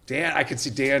 Dan. Dan, I could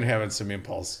see Dan having some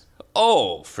impulse.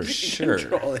 Oh, for sure.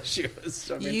 control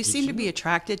issues. I mean, You seem to be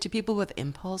attracted to people with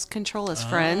impulse control as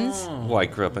friends. Well, I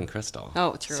grew up in Crystal.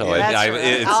 Oh, true. So Yeah, that's true.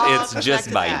 it's I'll just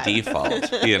connect by that.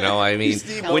 default. You know, I mean, He's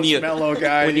the when most mellow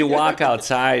guy. when you walk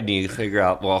outside and you figure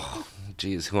out, well,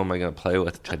 geez, who am I going to play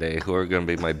with today? Who are going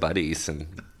to be my buddies? And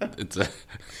it's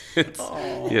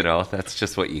you know, that's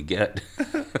just what you get.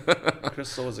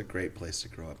 Crystal was a great place to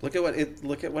grow up. Look at what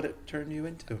it turned you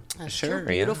into. That's Sure, true. yeah,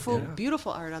 Beautiful, yeah.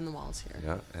 beautiful art on the walls here.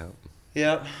 Yeah, yeah.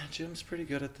 Yeah, Jim's pretty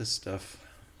good at this stuff.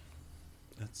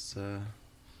 That's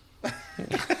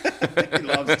he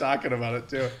loves talking about it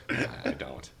too. I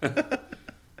don't.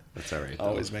 That's all right. though.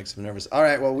 Always makes him nervous. All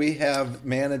right, well, we have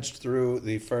managed through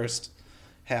the first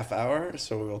half hour,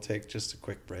 so we will take just a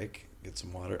quick break, get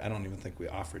some water. I don't even think we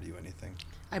offered you anything.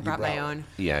 I brought my own.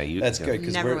 Yeah, you. That's yeah. good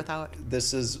because Never without.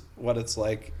 This is what it's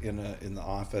like in the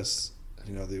office.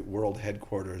 You know, the world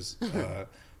headquarters.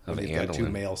 Of when you've got two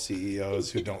Andelin. male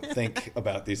CEOs who don't think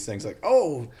about these things. Like,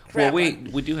 oh, crap. Well,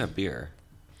 we do have beer.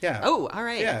 Yeah. Oh, all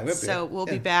right. Yeah, we'll be- So we'll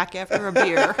yeah. be back after a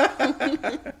beer.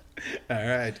 All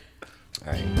right.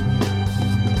 All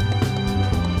right.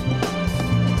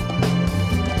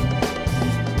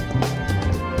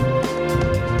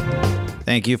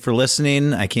 Thank you for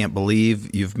listening. I can't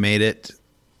believe you've made it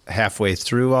halfway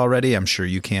through already. I'm sure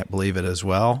you can't believe it as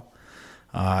well.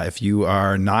 If you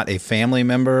are not a family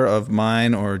member of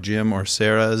mine or Jim or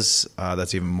Sarah's,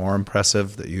 that's even more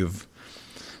impressive that you've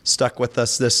stuck with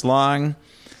us this long.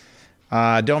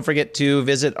 Don't forget to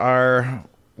visit our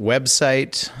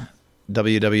website,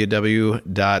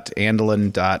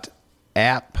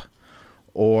 www.andelin.app,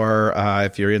 or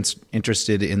if you're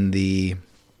interested in the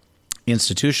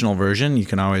institutional version, you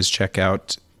can always check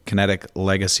out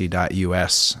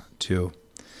kineticlegacy.us too.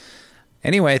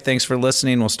 Anyway, thanks for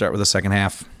listening. We'll start with the second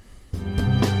half.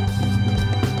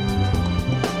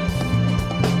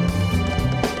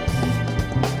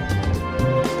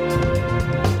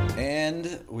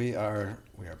 And we are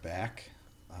back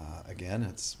again.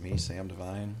 It's me, Sam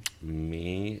Devine,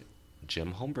 Me,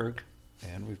 Jim Holmberg.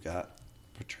 and we've got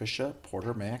Patricia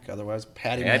Porter Mack, otherwise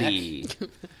Patty Eddie. Mack,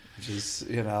 which is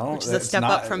Which is a it's step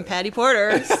not- up from Patty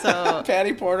Porter. So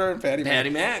Patty Porter and Patty Patty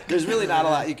Mack. Mack. There's really not a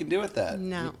lot you can do with that.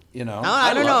 No. You know. Oh,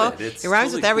 I don't know. love it. It's It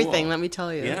rhymes totally with everything, cool. let me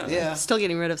tell you. Yeah. Yeah. Still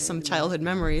getting rid of some childhood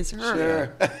memories.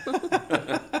 Sure.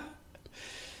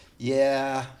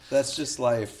 Yeah, that's just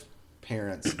life.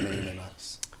 Parents naming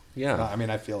us. Yeah. I mean,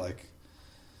 I feel like,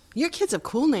 Your kids have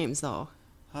cool names, though.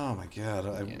 oh my God,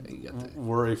 I Yeah, you got the-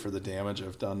 worry for the damage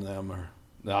I've done them. Or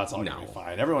no, it's all gonna No. be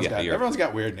fine. Everyone's Yeah, you're- everyone's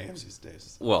got weird names these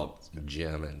days. Well,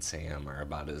 Jim and Sam are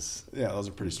about as Yeah, those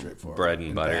are pretty straightforward. bread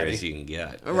and butter Patty. as you can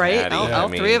get. Right? Patty, all I all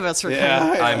mean- three of us are Yeah.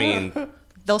 kind of... I mean,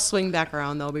 They'll swing back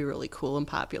around. They'll be really cool and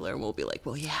popular. And we'll be like,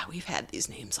 well, yeah, we've had these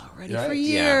names already Right. for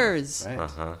Yeah. years. Right.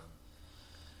 uh-huh.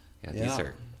 Yeah, Yeah. these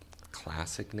are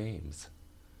classic names.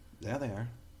 Yeah, they are.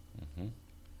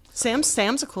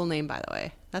 Sam's a cool name, by the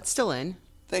way. That's still in.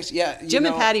 Thanks. Yeah, Jim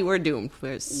and Patty, we're doomed.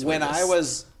 When I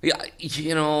was Yeah,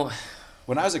 you know,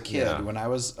 a kid, Yeah. when I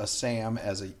was a Sam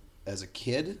as a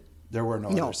kid, there were no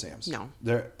other Sams. no.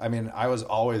 I mean, I was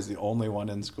always the only one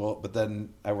in school. But then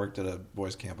I worked at a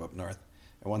boys' camp up north,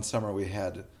 and one summer we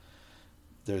had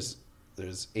there's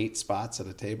 8 spots at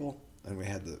a table, and we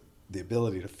had the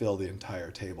ability to fill the entire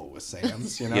table with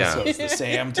Sams. You know, Yeah. so it's the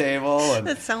Sam table. And,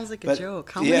 That sounds like a but-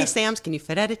 joke. How yeah. many Sams can you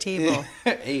fit at a table?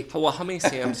 8. well, how many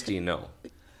Sams do you know?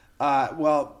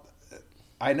 Well,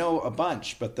 I know a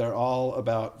bunch, but they're all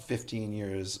about 15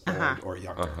 years old or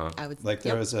younger. I would Like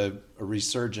there yep. was a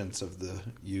resurgence of the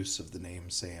use of the name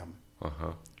Sam.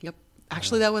 Uh-huh. Yep.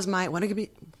 Actually, that was going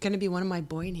to be one of my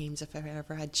boy names if I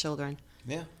ever had children.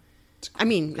 Yeah. I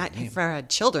mean, not if I had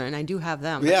children. I do have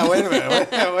them. Yeah, wait a minute.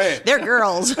 Wait. They're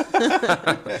girls.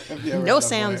 Have you ever No had a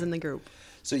Sams boy? in the group.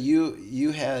 So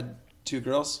you had 2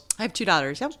 girls? I have 2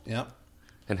 daughters. Yep. Yeah.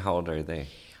 And how old are they?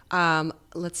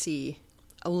 Let's see.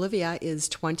 Olivia is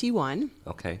 21.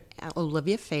 Okay.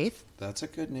 Olivia Faith. That's a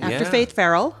good name. After Yeah. Faith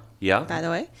Farrell, Yeah. by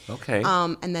the way. Okay.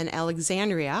 And then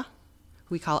Alexandria,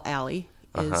 who we call Allie,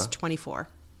 is Uh-huh. 24.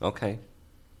 Okay.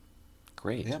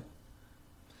 Great. Yeah.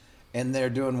 And they're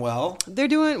doing well. They're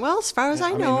doing well as far as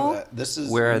I know. mean, this is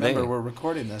Where are remember they? we're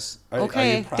recording this. Are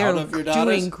Okay, you proud they're of your daughters?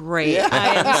 doing great.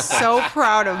 I am so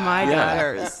proud of my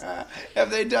daughters.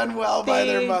 Have they done well by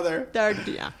their mother?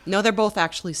 No, they're both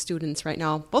actually students right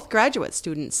now. Both graduate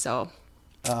students, so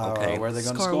Okay. Where are they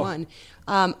going to score school? one.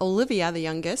 Olivia, the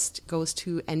youngest, goes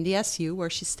to NDSU where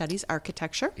she studies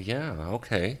architecture. Yeah,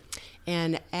 okay.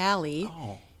 And Allie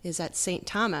is at St.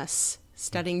 Thomas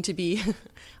studying to be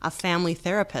a family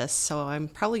therapist. So I'm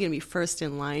probably going to be first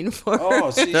in line for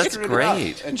Oh, so you That's screwed it up.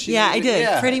 great. And she Yeah, I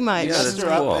did, pretty much. You Yeah, messed that's her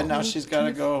up, cool. and now she's got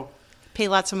to go pay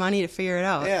lots of money to figure it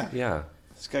out. Yeah. Yeah.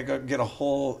 This guy got get a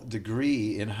whole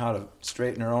degree in how to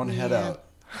straighten her own head Yeah. out.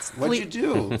 What'd you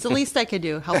do? It's the least I could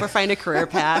do. Help her find a career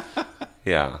path.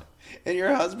 Yeah. And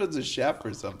your husband's a chef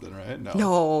or something, right?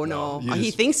 No. You He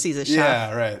just- thinks he's a chef.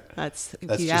 Yeah, right. That's if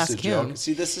That's you just ask a joke. him.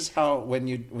 See, this is how when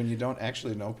you don't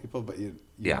actually know people, but you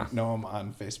Yeah. know them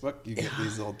on Facebook, you get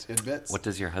these little tidbits. What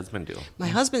does your husband do? My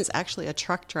husband's actually a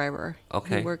truck driver.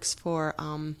 Okay. He works for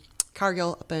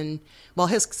Cargill up in, well,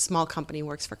 his small company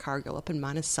works for Cargill up in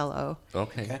Monticello.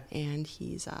 Okay. Okay. And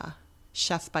he's a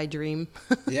chef by dream.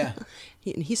 Yeah.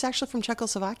 He's actually from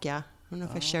Czechoslovakia. I don't know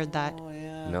if I shared that. Oh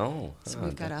yeah. No. So Oh,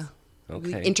 we've got a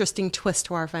okay. really interesting twist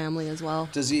to our family as well.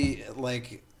 Does he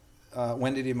like?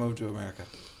 When did he move to America?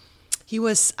 He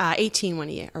was 18 when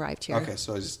he arrived here. Okay,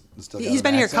 so he's still. Got He's an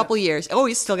been here a accent? couple years. Oh,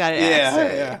 he's still got an Yeah,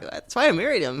 accent. yeah. That's why I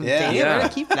married him. Yeah. Dang it, Yeah. I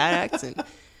gotta keep that accent.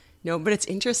 No, but it's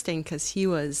interesting because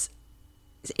he's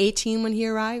 18 when he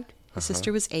arrived. His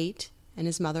sister was 8, and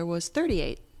his mother was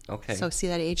 38. Okay. So see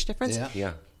that age difference? Yeah.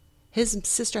 Yeah. His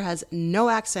sister has no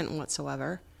accent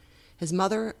whatsoever. His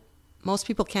mother, most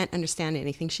people can't understand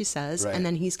anything she says, Right. and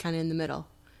then he's kind of in the middle.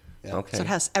 Yeah. Okay. So it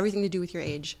has everything to do with your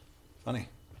age. Funny.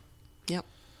 Yep.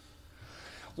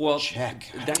 Well, Check.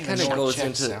 I that don't even kind know of what goes check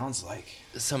into sounds like.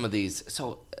 some of these.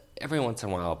 So every once in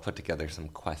a while, I'll put together some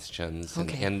questions,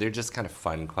 Okay. and they're just kind of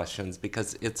fun questions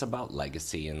because it's about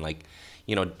legacy and like,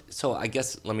 So I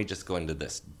guess let me just go into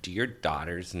this. Do your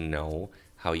daughters know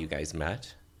how you guys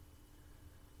met?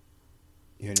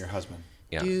 You and your husband.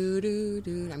 Yeah. Dude.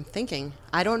 I'm thinking.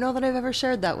 I don't know that I've ever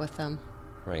shared that with them.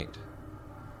 Right.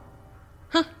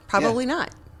 Huh? Probably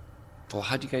not. Well,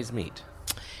 how'd you guys meet?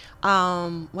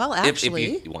 Well, actually,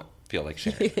 if you feel like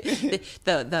sharing.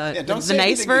 the don't say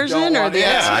nice anything you don't version or want. the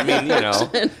Yeah. I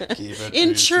mean, Keep it In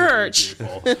to church.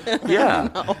 people.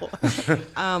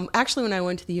 yeah. Actually, when I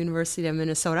went to the University of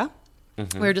Minnesota,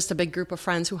 we were just a big group of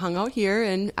friends who hung out here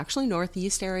in actually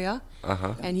Northeast area.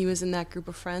 Uh-huh. And he was in that group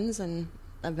of friends, and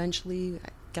eventually, I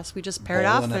guess we just paired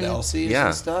off. Bowling at And Elsie's Yeah.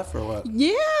 and stuff, or what?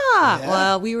 yeah. Yeah.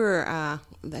 Well, we were.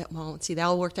 Let's see. They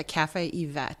all worked at Cafe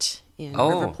Yvette in Oh.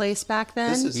 River Place back then.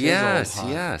 This is his Yes, old,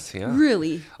 huh? yes, yeah.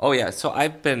 Really. Oh, yeah. So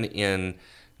I've been in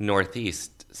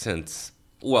Northeast since,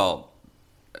 well,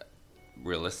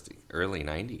 realistic, early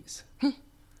 90s.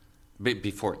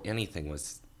 Before anything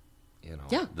was,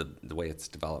 Yeah. the way it's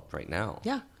developed right now.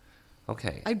 Yeah.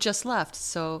 Okay. I just left,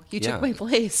 so you Yeah. took my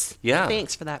place. Yeah.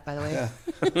 Thanks for that, by the way.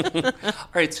 Yeah. All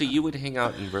right, so you would hang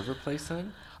out in River Place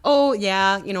then? Oh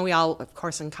yeah, we all, of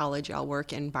course, in college, you all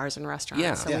work in bars and restaurants,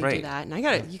 Yeah, so yeah. we Right. do that.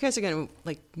 And you guys are gonna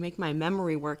make my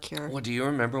memory work here. Well, do you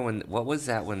remember what was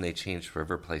that when they changed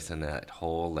River Place in that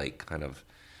whole, kind of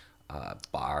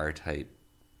bar type?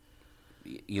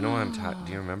 You know what I'm talking?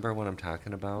 Do you remember what I'm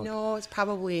talking about? No, it's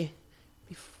probably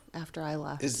after I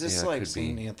left. Is this Yeah, it like could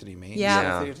St. be. Anthony, Maine? Yeah. Is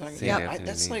that what Yeah, you're talking St. about? Anthony,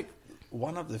 That's Maine. like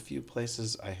one of the few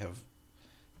places I have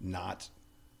not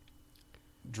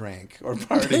drank or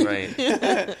partied.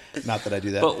 Right. Not that I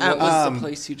do that. But what was the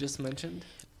place you just mentioned?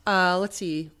 Let's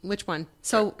see, which one?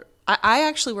 So I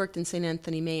actually worked in St.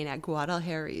 Anthony, Maine at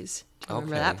Guadalajara's.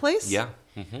 Remember that place? Yeah.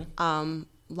 Mm-hmm.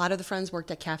 A lot of the friends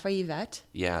worked at Cafe Yvette.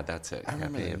 Yeah, that's it. I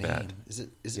remember Cafe the Yvette. name. Is it?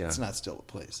 Yeah. It's not still a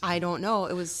place. I don't know.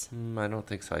 It was I don't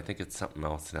think so. I think it's something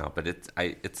else now, but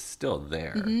it's still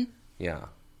there. Mm-hmm. Yeah.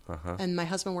 Uh-huh. and my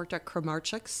husband worked at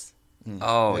Kramarczuk's,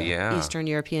 Oh, yeah. Eastern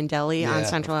European Deli Yeah, on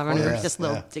Central of Avenue. course. Just a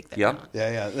little Yeah. dig there. Yep.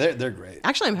 Yeah, they're great.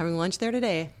 Actually, I'm having lunch there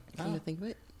today. Come to think of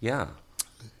it. Yeah.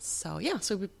 So yeah,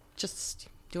 so we're just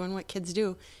doing what kids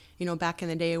do. Back in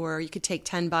the day where you could take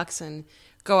 $10 and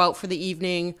go out for the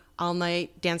evening, all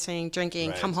night, dancing,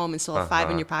 drinking, Right. come home and still have $5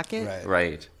 in your pocket. Right.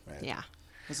 Right. Yeah.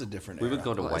 That's a different We era. would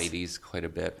go to was. Whitey's quite a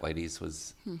bit. Whitey's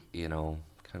was,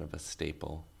 kind of a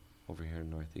staple over here in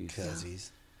Northeast.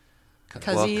 Cuzzies.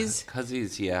 Cuzzies.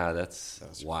 Cuzzies, yeah, that's That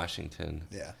was- Washington.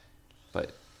 Yeah.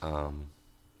 But,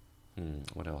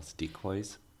 what else?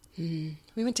 Decoys? We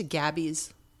went to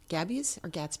Gabby's. Gabby's or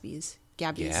Gatsby's?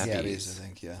 Gabby's. Gabby's. Gabby's, I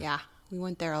think, yeah. Yeah, we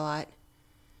went there a lot.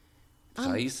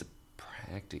 So I used to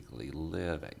practically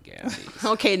live at Gabby's.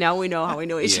 Okay, now we know how we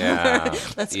know each Yeah, other.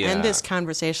 Let's yeah. end this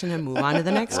conversation and move on to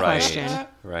the next Right. question.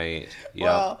 Right. Yep.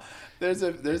 Well, there's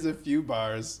a few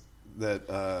bars that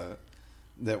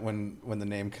that when the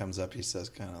name comes up, he says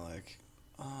kind of like,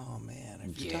 "Oh man,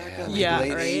 if you're Yeah. talking like Yeah,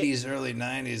 late right. '80s, early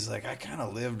 '90s, like I kind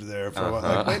of lived there for a while."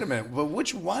 Like, wait a minute, but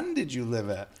which one did you live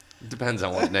at? Depends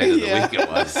on what night of the Yeah. week it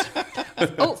was.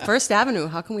 Oh, First Avenue.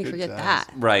 How can we forget times. that?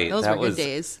 Right. Those that were was good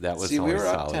days. That was See, we always were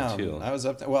solid uptown. too. I was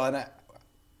uptown. Well, and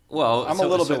Well, I'm so- a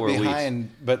little so bit were we.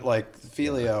 behind, but like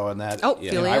Filio and that. Oh,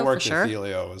 you know, Filio, I for worked sure. at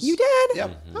Filio. You did?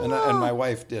 Yep. Mm-hmm. And my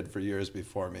wife did for years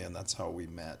before me, and that's how we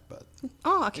met. But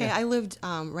Oh, okay. Yeah. I lived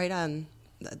right on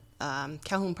the,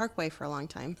 Calhoun Parkway for a long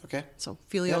time. okay. So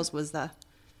Filio's Yep. was the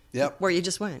Yep. where you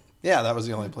just went. Yeah, that was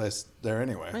the only place there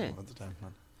anyway Right. at the time.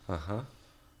 Uh-huh.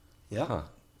 Yeah. Huh.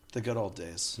 The good old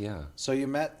days. Yeah. So you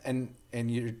met, and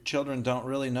your children don't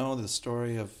really know the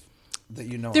story of that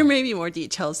you know. There of. may be more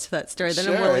details to that story than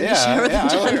I'm Sure, willing to share with yeah,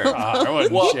 the I wouldn't- general. I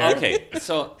wouldn't Well, share. okay.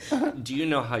 So, do you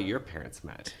know how your parents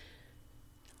met?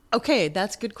 Okay,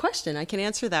 that's a good question. I can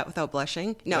answer that without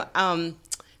blushing. No,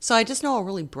 so I just know a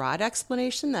really broad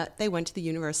explanation that they went to the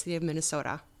University of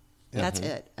Minnesota. That's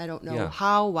it. I don't know Yeah.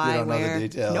 how, why, You don't where. know the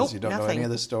details. Nope, You don't nothing. know any of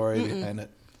the story behind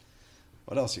it.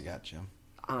 What else you got, Jim?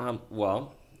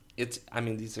 Well,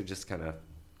 these are just kind of.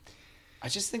 I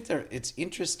just think it's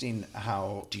interesting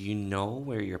how Do you know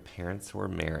where your parents were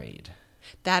married?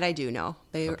 That I do know.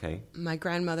 Okay. My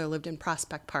grandmother lived in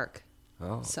Prospect Park.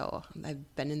 Oh. So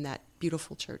I've been in that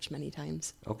beautiful church many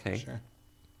times. Okay. Sure.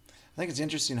 I think it's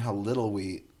interesting how little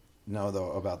we know,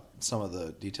 though, about some of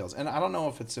the details. And I don't know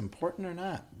if it's important or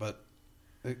not, but,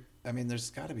 there's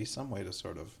got to be some way to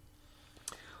sort of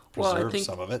Well, I preserve think-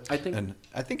 some of it. I think- and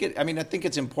I think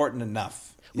it's important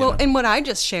enough. you Well, know? and what I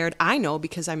just shared, I know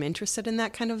because I'm interested in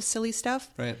that kind of silly stuff.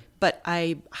 Right. But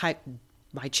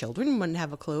my children wouldn't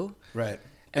have a clue. Right.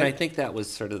 And I think that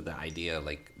was sort of the idea,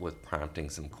 like with prompting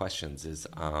some questions, is,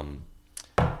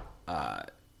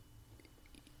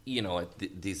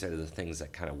 these are the things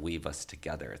that kind of weave us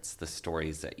together. It's the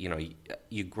stories that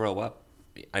you grow up.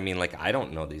 I mean, like I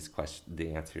don't know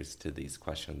the answers to these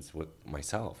questions with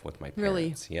myself, with my Really?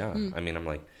 parents. Yeah. I mean, I'm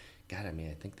like, God. I mean,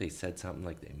 I think they said something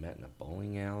like they met in a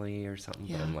bowling alley or something.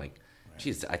 But I'm Yeah. like,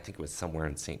 geez, I think it was somewhere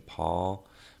in St. Paul.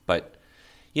 But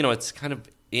it's kind of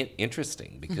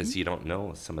interesting because you don't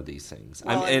know some of these things.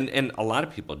 Well, and a lot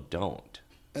of people don't.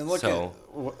 And look So-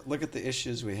 at the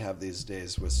issues we have these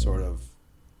days with sort of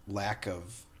lack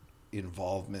of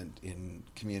involvement in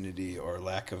community or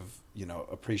lack of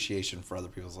appreciation for other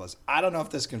people's lives. I don't know if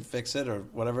this can fix it or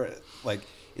whatever. Like,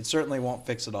 it certainly won't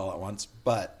fix it all at once,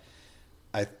 but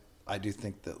I do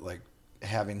think that like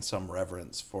having some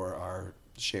reverence for our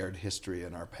shared history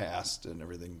and our past and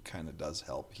everything kind of does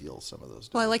help heal some of those.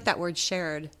 Well, I like divisions. that word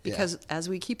shared because, as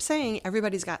we keep saying,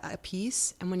 everybody's got a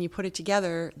piece, and when you put it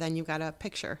together, then you've got a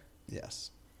picture.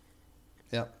 Yes.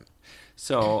 Yep.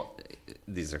 So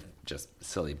these are just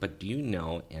silly, but do you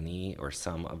know any or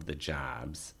some of the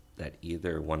jobs that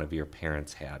either one of your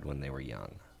parents had when they were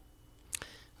young?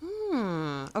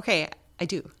 Okay, I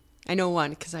do. I know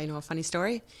one because I know a funny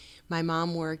story. My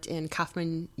mom worked in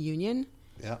Kaufman Union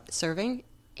Yep. serving,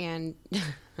 and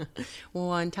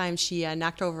one time she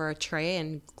knocked over a tray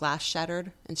and glass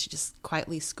shattered, and she just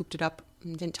quietly scooped it up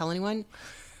and didn't tell anyone.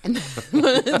 And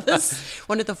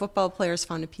one of the football players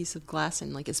found a piece of glass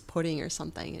in like his pudding or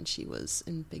something, and she was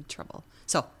in big trouble.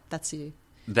 So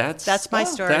that's my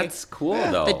story. That's cool,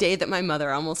 though. The day that my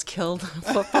mother almost killed a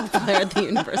football player at the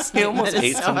University He of almost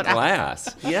ate some Minnesota.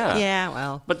 glass. Yeah. Yeah,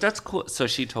 well. But that's cool. So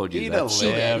she told you He'd that. have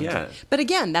lived. Yeah. But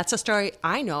again, that's a story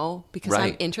I know because I'm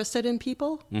Right. interested in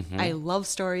people. I love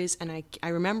stories and I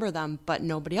remember them, but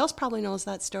nobody else probably knows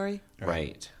that story.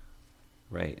 Right.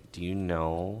 Right. Do you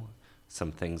know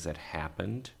some things that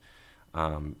happened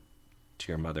to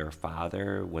your mother or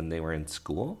father when they were in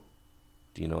school?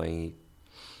 Do you know any,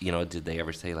 did they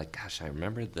ever say like, gosh, I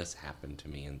remember this happened to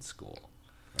me in school?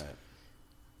 Right.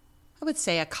 I would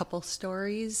say a couple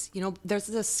stories. There's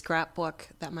this scrapbook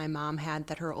that my mom had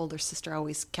that her older sister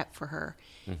always kept for her.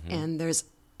 And there's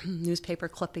newspaper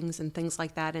clippings and things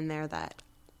like that in there that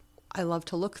I love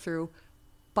to look through,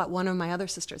 but one of my other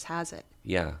sisters has it.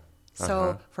 Yeah.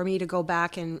 So for me to go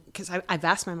back because I've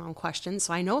asked my mom questions,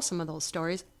 so I know some of those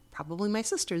stories. Probably my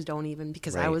sisters don't even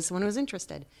because I Right. was the one who was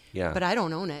interested. Yeah. But I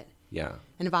don't own it. Yeah.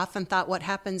 And I've often thought what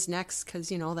happens next because,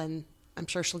 then I'm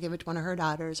sure she'll give it to one of her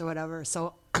daughters or whatever.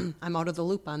 So I'm out of the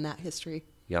loop on that history.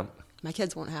 Yep. My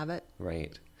kids won't have it.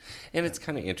 Right. And it's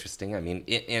kind of interesting. I mean,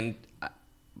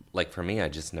 like for me, I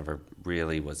just never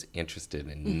really was interested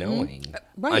in knowing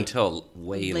Right. until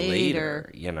way Later.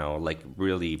 later, like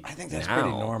really I think that's now, pretty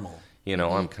normal.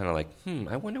 I'm kind of like,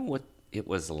 I wonder what it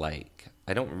was like.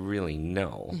 I don't really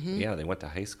know. Yeah, they went to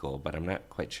high school, but I'm not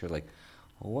quite sure, like,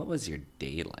 well, what was your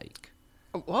day like?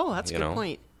 Oh, that's a You good know?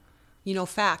 point.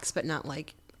 Facts, but not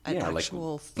like an Yeah,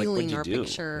 actual like feeling what'd or you do?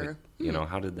 picture. Like,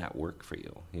 how did that work for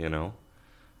you,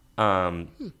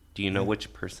 Do you know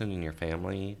which person in your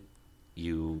family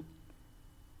you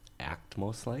act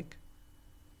most like?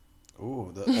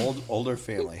 Ooh, the older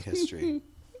family history.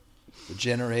 The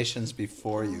generations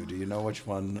before you. Do you know which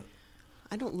one?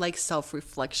 I don't like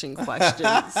self-reflection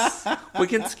questions. We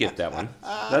can skip that one.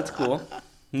 That's cool.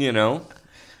 You know,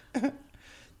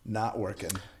 Not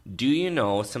working. do you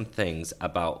know some things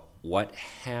about what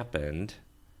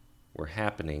were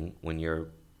happening when your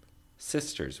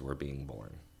sisters were being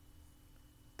born?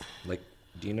 Like,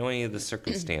 do you know any of the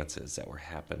circumstances that were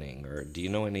happening, or do you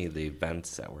know any of the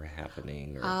events that were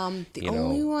happening? Or, The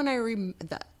only one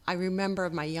that I remember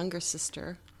of my younger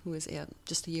sister, who was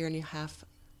just a year and a half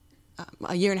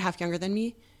younger than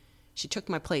me. She took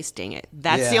my place. Dang it!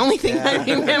 That's the only thing I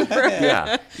remember.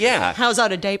 Yeah. I was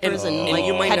out of diapers and like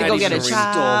you might had to not go get a even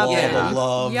job. Stole all Yeah. the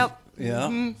love. Yep. Yeah.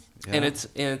 Mm-hmm. And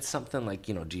it's something like,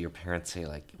 do your parents say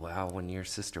like, wow, when your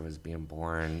sister was being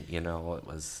born, it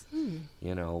was,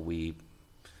 we,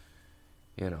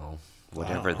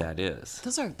 whatever that is.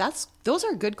 Those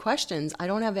are good questions. I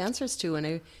don't have answers to, and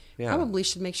I probably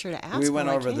should make sure to ask. We went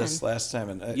when I over can. this last time,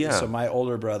 and Yeah. so my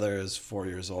older brother is 4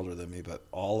 years older than me, but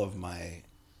all of my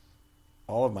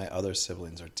other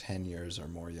siblings are 10 years or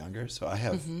more younger, so I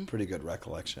have pretty good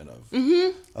recollection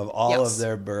of all of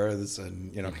their births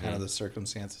and kind of the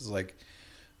circumstances. Like,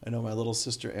 I know my little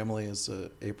sister Emily is a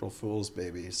April Fool's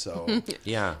baby, so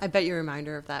Yeah. I bet you remind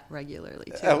her of that regularly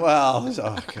too. well,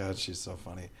 oh god, she's so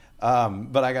funny.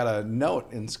 But I got a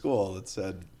note in school that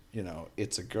said,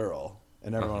 it's a girl,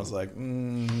 and everyone was like,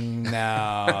 no,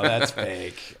 that's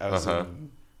fake. I was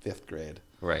in 5th grade.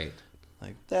 Right.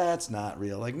 Like, that's not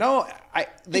real. Like, no,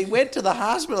 they went to the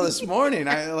hospital this morning.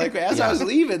 I was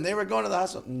leaving, they were going to the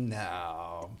hospital.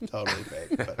 No, totally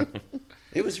fake. But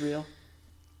it was real.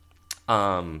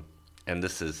 And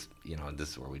this is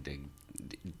where we dig.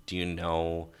 Do you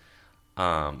know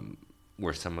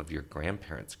where some of your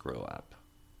grandparents grew up?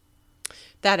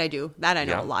 That I do. That I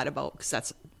know Yeah. a lot about because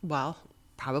that's,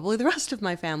 probably the rest of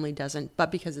my family doesn't,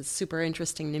 but because it's super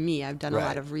interesting to me, I've done a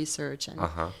lot of research. And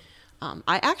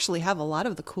I actually have a lot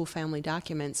of the cool family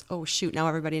documents. Oh, shoot, now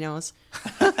everybody knows.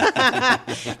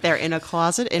 They're in a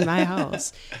closet in my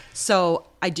house. So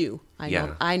I do.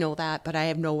 I know that, but I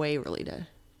have no way really to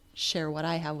share what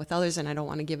I have with others, and I don't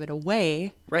want to give it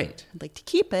away. Right. I'd like to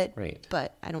keep it, Right.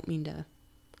 but I don't mean to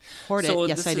hoard So it.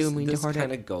 Yes, I do mean to hoard This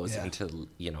kind it. of goes Yeah. into,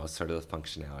 sort of the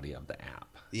functionality of the app.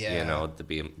 Yeah.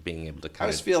 Being able to I kind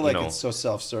always of, feel like it's so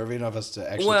self-serving of us to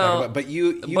actually Well, talk about. But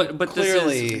you but this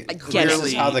clearly, is- I get this it.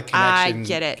 is how the I connection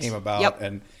get it. came about, Yep.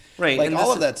 and Right, like and all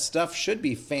this of is- that stuff should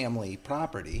be family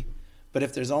property. But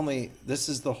if there's this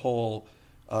is the whole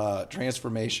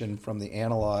transformation from the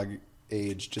analog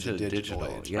age to the digital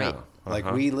age. Yeah. Right.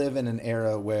 Like we live in an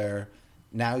era where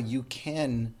now you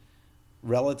can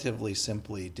relatively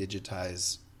simply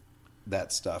digitize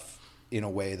that stuff in a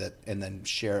way that, and then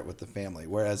share it with the family.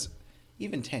 Whereas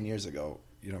even 10 years ago,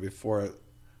 before,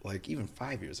 like even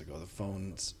 5 years ago, the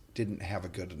phones didn't have a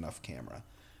good enough camera.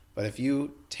 But if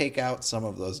you take out some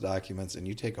of those documents and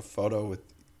you take a photo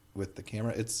with the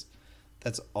camera,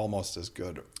 that's almost as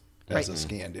good as a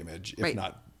scanned image, if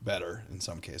not better in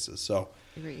some cases. So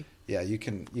Agree. yeah, you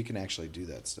can actually do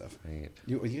that stuff. Right.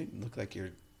 You look like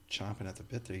you're chomping at the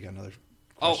bit there. You got another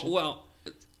Oh, question? well,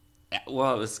 it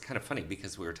was kind of funny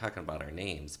because we were talking about our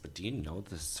names, but do you know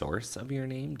the source of your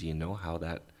name? Do you know how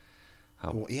that...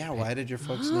 Well, yeah, why did your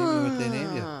folks name you what they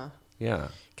named you? Yeah.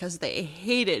 Because they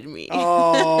hated me.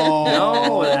 Oh.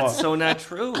 No, that's so not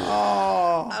true.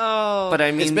 Oh. But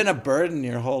I mean... It's been a burden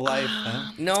your whole life,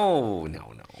 huh? No.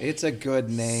 It's a good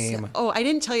name. Oh, I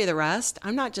didn't tell you the rest.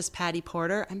 I'm not just Patty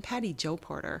Porter. I'm Patty Joe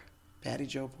Porter. Patty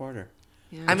Joe Porter.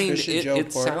 Yeah. I mean, Patricia Joe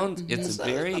it Porter. sounds... It's There's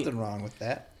very... nothing wrong with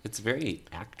that. It's very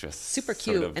actress. super sort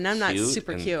cute, of and I'm not cute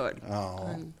super and- cute.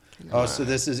 Oh, so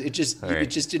this is it right.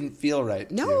 just didn't feel right.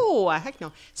 to you. No, heck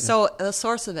no. So the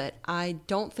source of it, I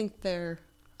don't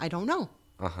know.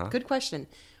 Good question.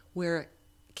 We're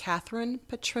Catherine,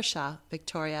 Patricia,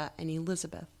 Victoria, and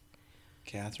Elizabeth,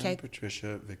 Catherine, Okay.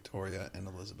 Patricia, Victoria, and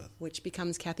Elizabeth. which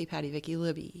becomes Kathy, Patty, Vicky,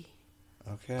 Libby.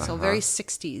 Okay. So very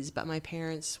 60s, but my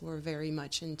parents were very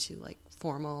much into like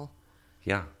formal,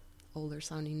 Yeah. older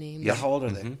sounding names. Yeah, how old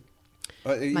are they?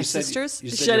 You My said- sisters? you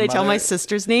said Should your I tell my mother-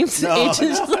 sisters' names? No,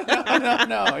 Ages?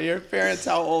 no. Your parents,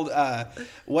 how old?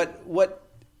 What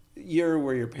year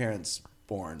were your parents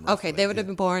born? Okay, roughly? they would have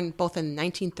been born both in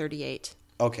 1938.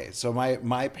 Okay, so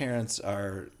my parents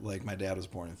are like my dad was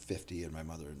born in 50 and my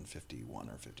mother in 51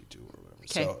 or 52 or whatever.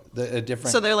 Okay. So a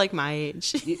different. So they're like my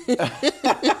age.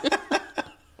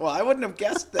 Well, I wouldn't have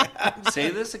guessed that. Say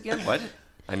this again. What?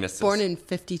 I missed this. Born in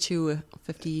 52,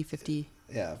 50.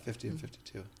 Yeah, 50 and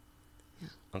 52.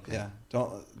 Okay. Yeah,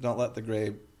 don't let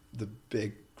the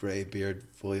big gray beard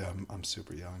fool you. I'm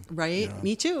super young. Right? you know?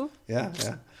 Me too. Yeah.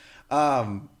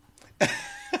 I'm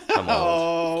old.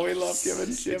 Oh, we love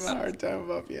giving Jim a hard time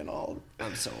about being old.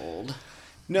 I'm so old.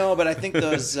 No, but I think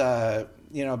those,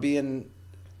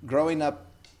 growing up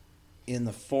in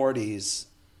the 40s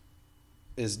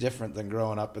is different than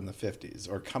growing up in the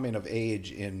 50s, or coming of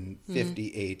age in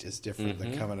 58 is different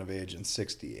than coming of age in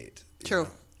 68. True.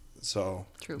 So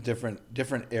True. different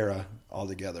era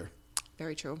altogether.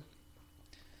 Very true.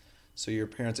 So your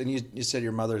parents, and you said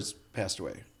your mother's passed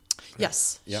away.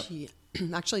 Yes. Yep. She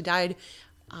actually died.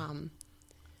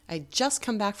 I just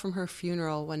come back from her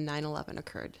funeral when 9/11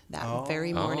 occurred that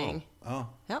very morning. Oh,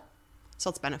 Yep. So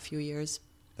it's been a few years.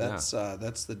 that's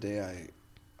the day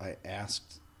I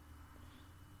asked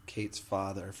Kate's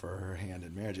father for her hand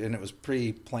in marriage, and it was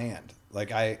pre-planned.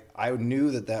 Like I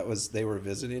knew that was they were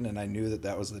visiting, and I knew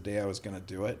that was the day I was going to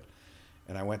do it.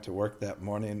 And I went to work that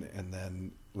morning, and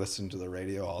then listened to the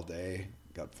radio all day.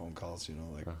 Got phone calls, I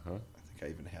think I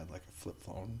even had like a flip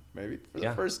phone, maybe for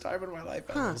the first time in my life.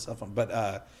 I had a cell phone,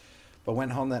 but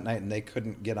went home that night, and they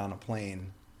couldn't get on a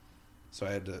plane, so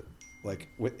I had to, like,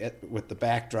 with the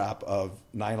backdrop of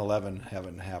 9/11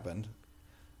 having happened,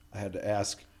 I had to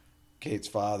ask Kate's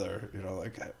father,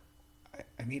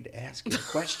 I need to ask you a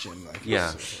question. Like,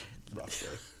 Yeah. it was a rough day.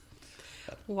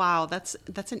 Wow, that's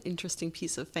an interesting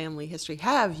piece of family history.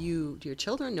 Do your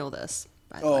children know this,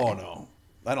 by the way? Oh no,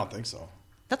 I don't think so.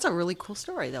 That's a really cool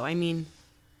story, though. I mean,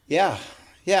 Yeah.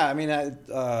 I mean,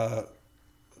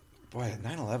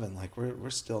 9/11. Like we're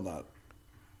still not.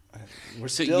 We're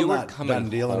So still you were not coming done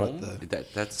dealing home? with the.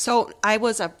 That's so I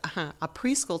was a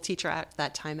preschool teacher at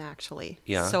that time, actually.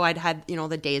 Yeah. So I'd had,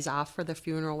 the days off for the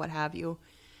funeral, what have you.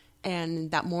 And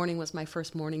that morning was my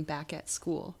first morning back at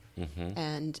school. Mm-hmm.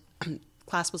 And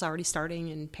class was already starting,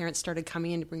 and parents started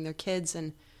coming in to bring their kids.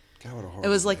 And God, what a horrible it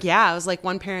was like, day. it was like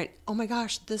one parent, oh my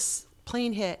gosh, this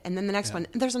plane hit. And then the next one,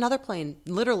 there's another plane,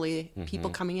 literally people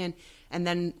coming in. And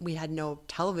then we had no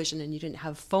television, and you didn't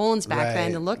have phones back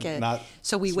then to Right. look at. Not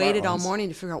So we smart waited all ones. morning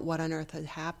to figure out what on earth had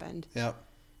happened. Yep.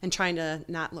 And trying to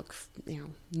not look,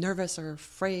 nervous or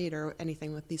afraid or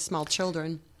anything with these small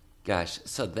children. Gosh,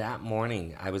 so that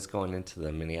morning I was going into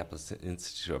the Minneapolis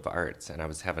Institute of Arts, and I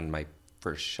was having my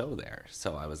first show there.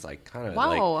 So I was like kind of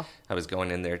Wow. I was going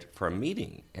in there for a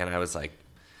meeting, and I was like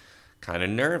kind of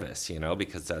nervous,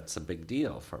 because that's a big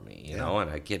deal for me, you know. And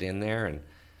I get in there and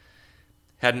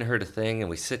hadn't heard a thing, and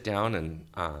we sit down, and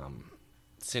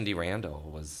Cindy Randall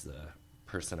was the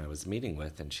person I was meeting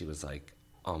with, and she was like,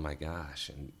 "Oh my gosh!"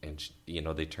 And she,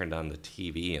 they turned on the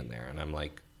TV in there, and I'm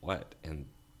like, "What?" And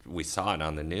we saw it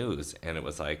on the news, and it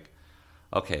was like,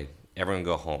 okay, everyone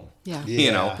go home. Yeah.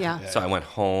 Yeah. So I went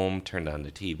home, turned on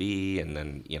the TV, and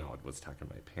then, I was talking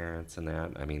to my parents and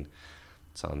that. I mean,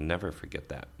 so I'll never forget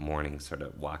that morning, sort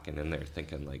of walking in there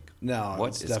thinking, like, No, what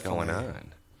it's is going definitely-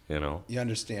 on? You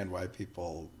understand why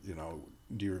people,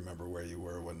 do you remember where you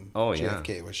were when Oh, yeah.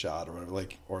 JFK was shot, or whatever,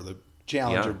 or the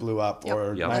Challenger Yeah. blew up, Yep.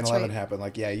 or Yep. 9/11 That's right. happened?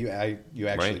 Like, you actually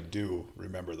Right. do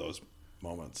remember those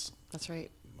moments. That's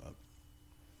right.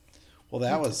 Well,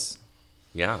 that was.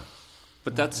 Yeah.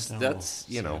 But that's Sad Panther.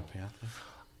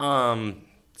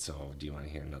 So do you want to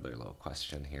hear another little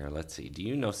question here? Let's see. Do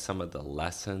you know some of the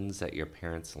lessons that your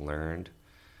parents learned,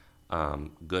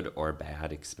 good or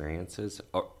bad experiences,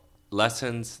 or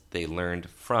lessons they learned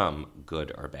from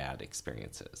good or bad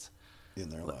experiences in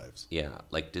their lives. Yeah,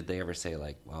 like did they ever say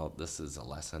like, well, this is a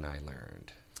lesson I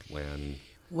learned when?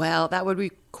 Well, that would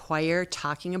require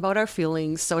talking about our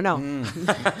feelings. So no.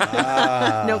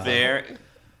 No. Very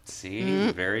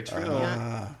true. Very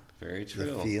The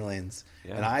true. feelings.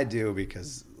 Yeah. And I do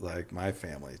because, like, my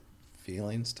family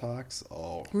feelings talks.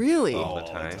 Oh, Really? All the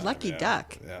time. Lucky yeah.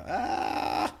 duck.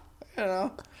 Yeah.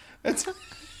 It's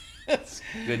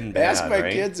Good and bad, ask my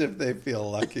right? kids if they feel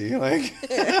lucky. Like,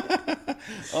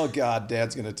 oh God,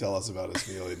 Dad's gonna tell us about his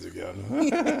feelings again.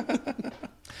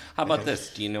 How about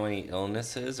this? Do you know any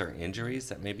illnesses or injuries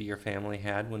that maybe your family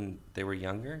had when they were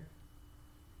younger?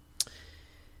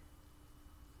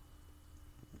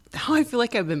 Now I feel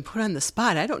like I've been put on the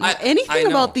spot. I don't know I anything know.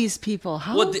 about these people.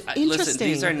 How interesting. Listen,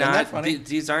 these are Isn't that not. funny?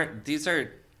 These aren't. These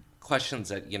are questions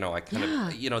that I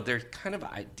kind Yeah. of. They're kind of.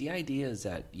 The idea is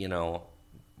that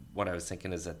what I was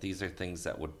thinking is that these are things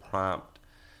that would prompt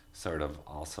sort of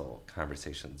also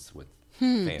conversations with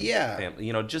family. Yeah.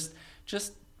 Family,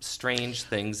 just strange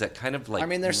things that kind of like. I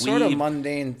mean, they're sort of weave-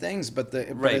 mundane things, but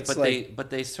Right, it's but like,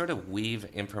 they sort of weave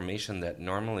information that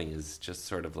normally is just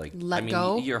sort of like Let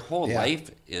go? your whole Yeah. life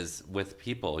is with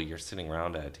people. You're sitting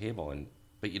around at a table,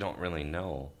 but you don't really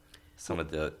know some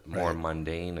of the more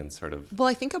mundane and sort of. Well,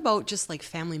 I think about just like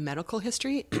family medical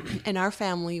history. In our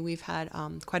family, we've had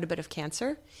quite a bit of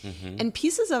cancer, and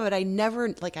pieces of it I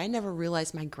never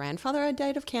realized my grandfather had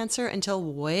died of cancer until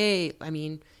he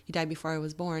died before I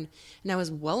was born, and I was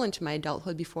well into my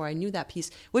adulthood before I knew that piece,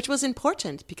 which was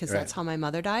important because that's how my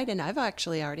mother died, and I've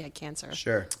actually already had cancer.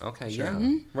 Sure. Okay, Sure.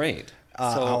 yeah, right. So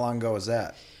How long ago was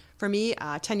that? For me,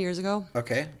 10 years ago.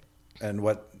 Okay. And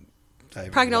what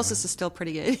type Prognosis is still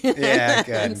pretty good. Yeah,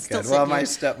 good, It's still good. Well, sitting my here.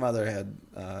 stepmother had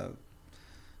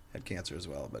cancer as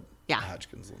well, but Yeah.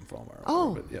 Hodgkin's lymphoma. Or Oh,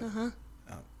 whatever,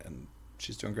 but, yeah. And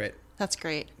she's doing great. That's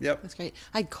great. Yep. That's great.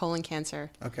 I had colon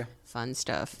cancer. Okay. Fun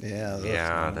stuff.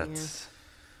 Yeah. that's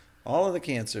All of the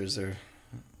cancers are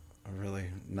really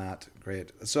not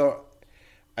great. So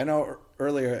I know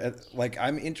earlier, like,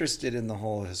 I'm interested in the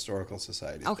whole historical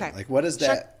society Okay. thing. Like, what does Sure.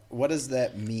 that? What does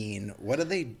that mean? What do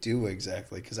they do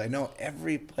exactly? Because I know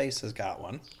every place has got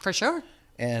one, For sure.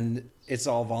 and it's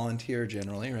all volunteer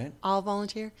generally, right? All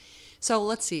volunteer. So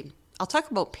let's see. I'll talk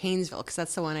about Painesville because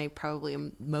that's the one I probably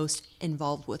am most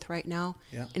involved with right now.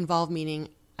 Yeah. Involved meaning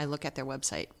I look at their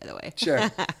website, by the way.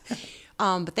 Sure.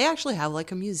 But they actually have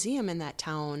like a museum in that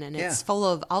town, and it's Yeah. full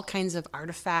of all kinds of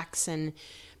artifacts and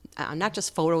not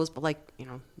just photos, but like,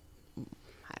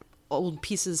 old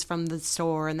pieces from the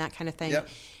store and that kind of thing. Yep.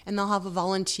 And they'll have a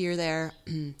volunteer there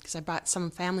because I brought some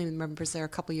family members there a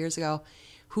couple years ago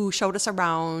who showed us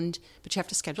around, but you have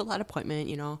to schedule that appointment,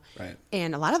 Right.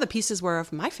 And a lot of the pieces were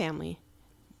of my family,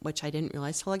 which I didn't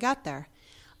realize till I got there.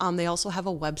 They also have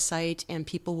a website, and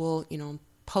people will,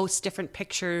 post different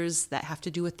pictures that have to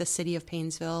do with the city of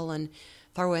Painesville and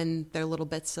throw in their little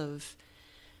bits of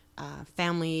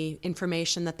family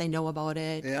information that they know about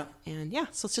it. Yeah. And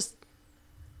so it's just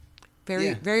very,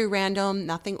 Yeah. very random,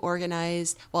 nothing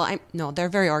organized. Well, they're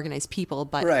very organized people,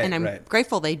 but Right, and I'm right.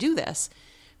 grateful they do this.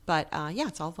 But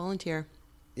it's all volunteer.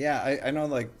 Yeah, I know,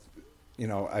 like,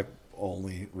 I've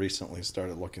only recently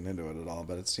started looking into it at all,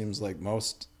 but it seems like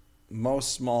most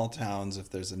small towns, if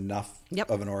there's enough Yep.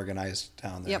 of an organized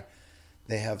town there, Yep.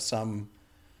 they have some,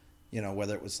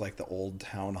 whether it was like the old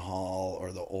town hall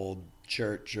or the old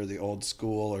church or the old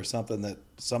school or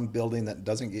some building that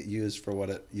doesn't get used for what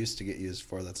it used to get used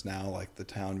for, that's now like the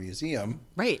town museum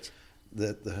Right.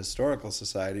 that the historical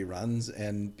society runs,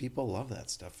 and people love that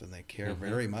stuff, and they care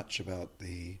very much about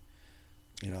the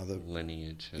the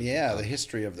lineage. the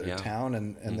history of their Yeah. town,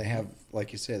 and they have,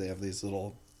 like you say, they have these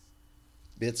little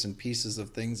bits and pieces of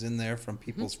things in there from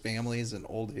people's families and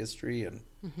old history, and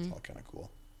it's all kind of cool.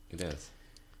 It is.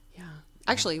 Yeah.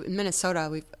 Actually, in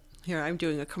Minnesota, I'm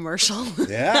doing a commercial.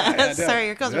 Yeah, Sorry,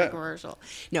 here goes yeah. my commercial.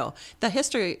 No, the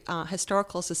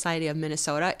Historical Society of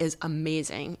Minnesota is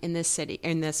amazing in this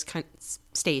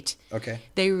state. Okay.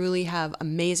 They really have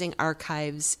amazing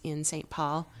archives in St.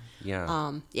 Paul.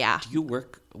 Yeah. Yeah. Do you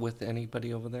work with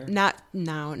anybody over there? Not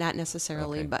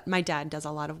necessarily, Okay. but my dad does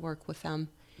a lot of work with them.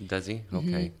 Does he?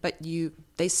 Okay. But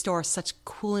they store such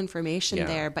cool information Yeah.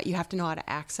 there, but you have to know how to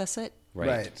access it.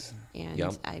 Right. And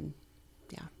Yep.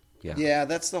 yeah. Yeah.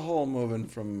 That's the whole moving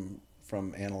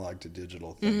from analog to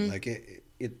digital thing. Like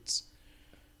it's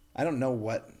I don't know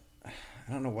what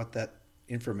that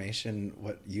information,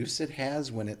 what use it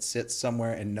has when it sits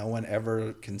somewhere and no one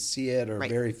ever can see it, or Right.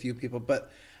 very few people.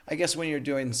 But I guess when you're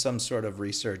doing some sort of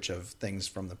research of things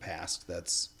from the past,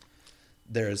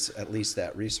 there's at least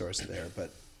that resource there.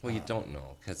 But Well, you don't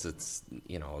know because it's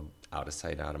out of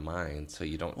sight, out of mind. So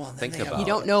you don't Well, then think they have- about. You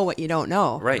don't know what you don't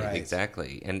know. Right. Right.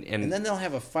 Exactly. And then they'll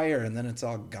have a fire, and then it's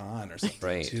all gone or something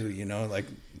Right. too. Like,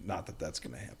 not that that's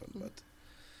going to happen, but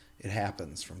it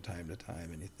happens from time to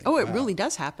time, and you think, Oh, it wow. really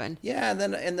does happen. Yeah,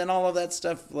 and then all of that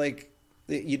stuff, like,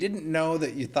 you didn't know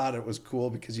that you thought it was cool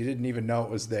because you didn't even know it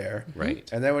was there. Right.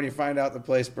 And then when you find out the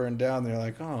place burned down, they're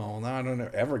like, oh, well, now I don't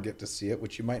ever get to see it,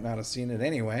 which you might not have seen it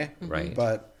anyway. Right.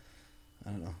 But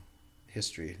I don't know,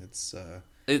 history. It's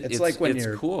It's like when it's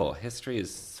you're cool. History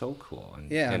is so cool.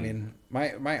 And, Yeah, I and- mean,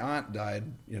 my aunt died,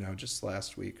 just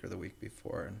last week or the week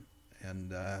before,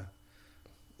 and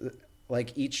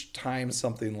like each time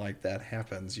something like that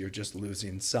happens, you're just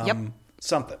losing something.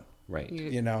 Right.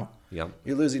 You- Yep.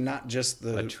 You're losing not just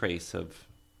A trace of.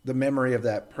 the memory of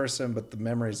that person, but the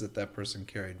memories that person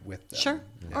carried with them. Sure.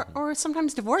 Or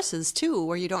sometimes divorces too,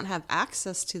 where you don't have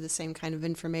access to the same kind of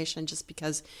information just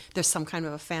because there's some kind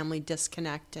of a family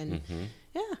disconnect, and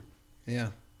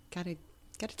Yeah. gotta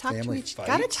talk Family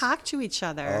gotta fights? talk to each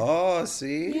other. Oh,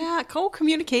 see. Yeah,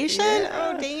 co-communication.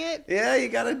 Yeah. Oh, dang it. Yeah, you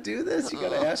got to do this. You got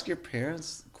to ask your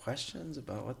parents questions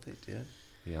about what they did.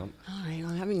 Yep. All right,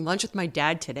 I'm having lunch with my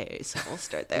dad today, so we'll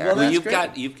start there. Well, Well,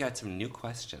 that's you've got some new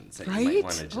questions that you Right? might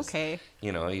want to just. Okay.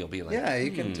 You'll be like. Yeah,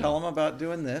 you can tell them about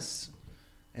doing this.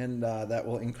 And that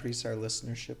will increase our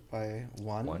listenership by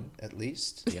one at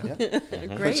least. Yeah.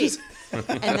 Great.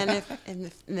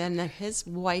 and then if his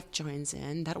wife joins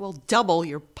in, that will double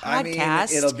your podcast. I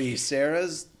mean, it'll be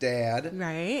Sarah's dad.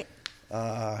 Right.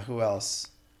 Who else?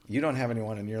 You don't have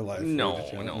anyone in your life. No.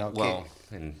 Okay. Well,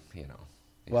 and you know.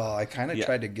 Well, I kind of Yeah.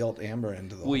 tried to guilt Amber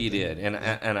into the. Well, whole you thing. did,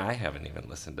 and I haven't even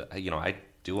listened to. I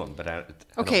do them, but I don't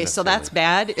Okay, so necessarily- that's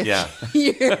bad. If Yeah.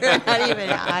 you're not even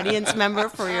an audience member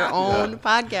for your own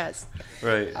podcast.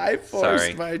 Right. I forced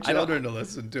Sorry. my I don't- children to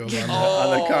listen to him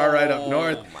on the car ride up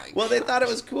north. my Well, they thought it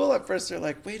was cool at first. They're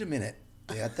like, "Wait a minute,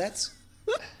 Dad, that's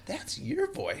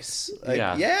your voice." Like,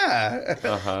 Yeah. yeah. Did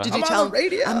I'm you on tell the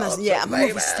radio. I'm a It's movie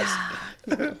famous.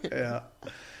 star. Yeah.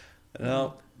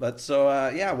 No, but so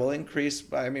we'll increase.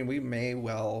 We may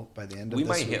well by the end of We this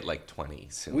might week- hit like 20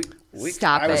 soon.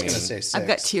 Stop I was it. going to say 6. I've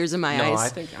got tears in my no,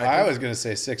 eyes. I was going to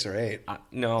say 6 or 8.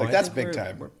 No, like I that's think big we're-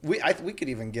 time. we're- We could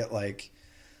even get like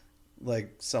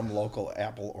some local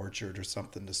apple orchard or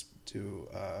something to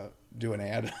do an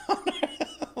ad.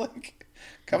 Like,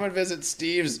 come and visit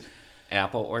Steve's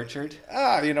Apple orchard,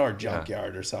 or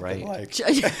junkyard or something Right. like.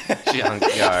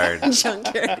 junkyard.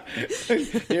 Junkyard.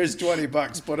 Here's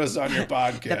 $20. Put us on your The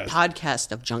podcast.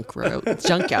 podcast of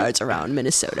junkyards around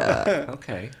Minnesota.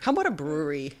 Okay. How about a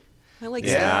brewery? I like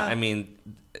Yeah, that. I mean,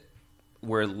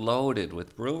 we're loaded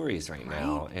with breweries right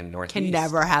now in Northeast. Can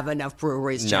never have enough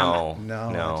breweries, Jim. No, I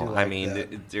no. do I like mean,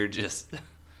 that. they're just.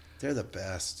 They're the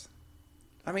best.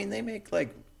 They make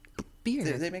like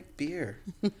Beer. they make beer.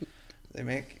 They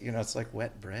make it's like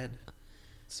wet bread.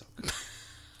 So good.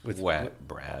 With Wet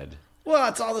bread. Well,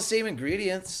 it's all the same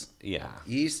ingredients: Yeah.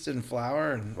 yeast and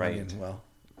flour, and Right.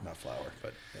 not flour,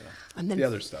 but And then the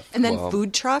other stuff. And then Well-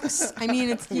 food trucks. I mean,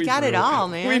 you We got it brew. all,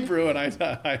 We man. brew, and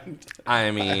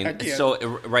I mean, can't- so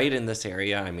right in this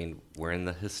area, we're in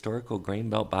the historical Grain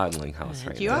Belt bottling house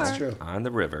right you now. are. That's true. On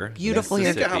the river. Beautiful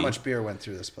here. Think of how Mississippi. much beer went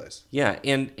through this place. Yeah,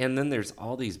 and then there's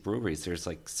all these breweries. There's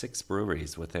like 6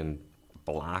 breweries within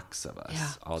blocks of us. Yeah.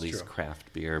 All these true.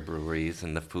 craft beer breweries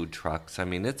and the food trucks. I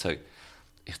mean, it's a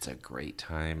great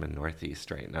time in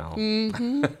Northeast right now.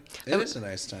 It is a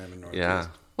nice time in Northeast. Yeah.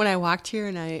 When I walked here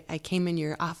and I came in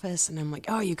your office and I'm like,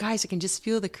 oh, you guys, I can just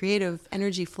feel the creative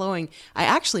energy flowing. I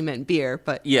actually meant beer,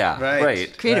 but Yeah,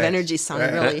 right. creative Right. energy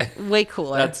sounded really way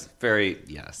cooler. That's very,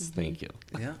 yes, thank you.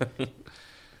 Yeah.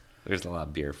 There's a lot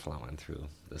of beer flowing through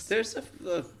this. There's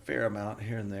a fair amount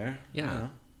here and there. Yeah.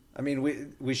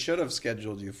 We should have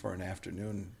scheduled you for an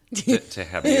afternoon. to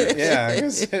have beer. Yeah,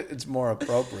 because it's more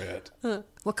appropriate.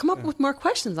 Well, come up with more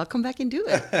questions. I'll come back and do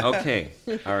it. Okay,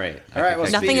 all right. All right, well,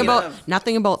 nothing Speaking about of-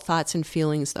 nothing about thoughts and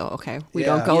feelings, though. Okay, we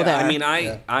Yeah. don't go Yeah, there. I mean,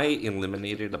 I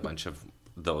eliminated a bunch of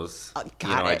those.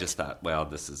 Got I it. just thought, well,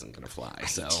 this isn't going to fly.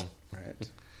 So Right.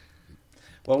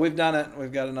 Well, we've done it.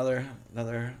 We've got another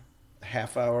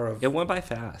half hour of. it went by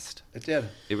fast. It did.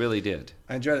 It really did.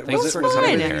 I enjoyed it. Thanks Was for it coming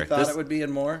everything here. you thought This- it would be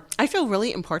and more? I feel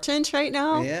really important right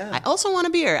now. Yeah. I also want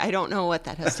a beer. I don't know what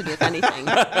that has to do with anything.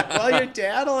 Well, your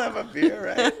dad will have a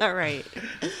beer, right? All right,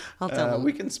 I'll tell him.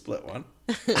 We can split one.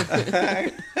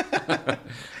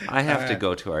 I have to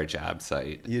go to our job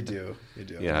site. You do.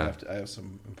 Yeah. I have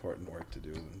some important work to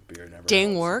do, and beer never.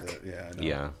 Dang helps work. with it. Yeah. I know.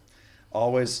 Yeah.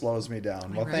 Always slows me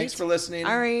down. Well, right. thanks for listening.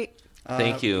 All right.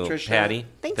 Thank you, Patricia. Patty.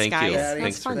 Thanks, Thank guys. you. Patty,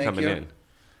 Thanks that's for fun. Thank coming you. in.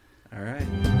 All right.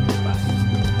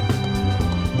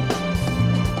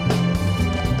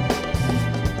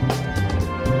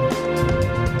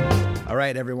 All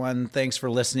right, everyone. Thanks for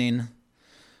listening.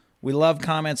 We love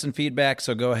comments and feedback,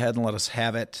 so go ahead and let us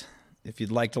have it. If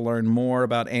you'd like to learn more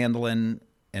about Andelin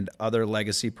and other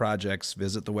legacy projects,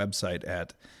 visit the website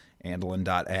at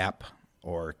andelin.app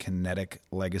or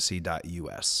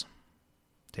kineticlegacy.us.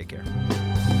 Take care.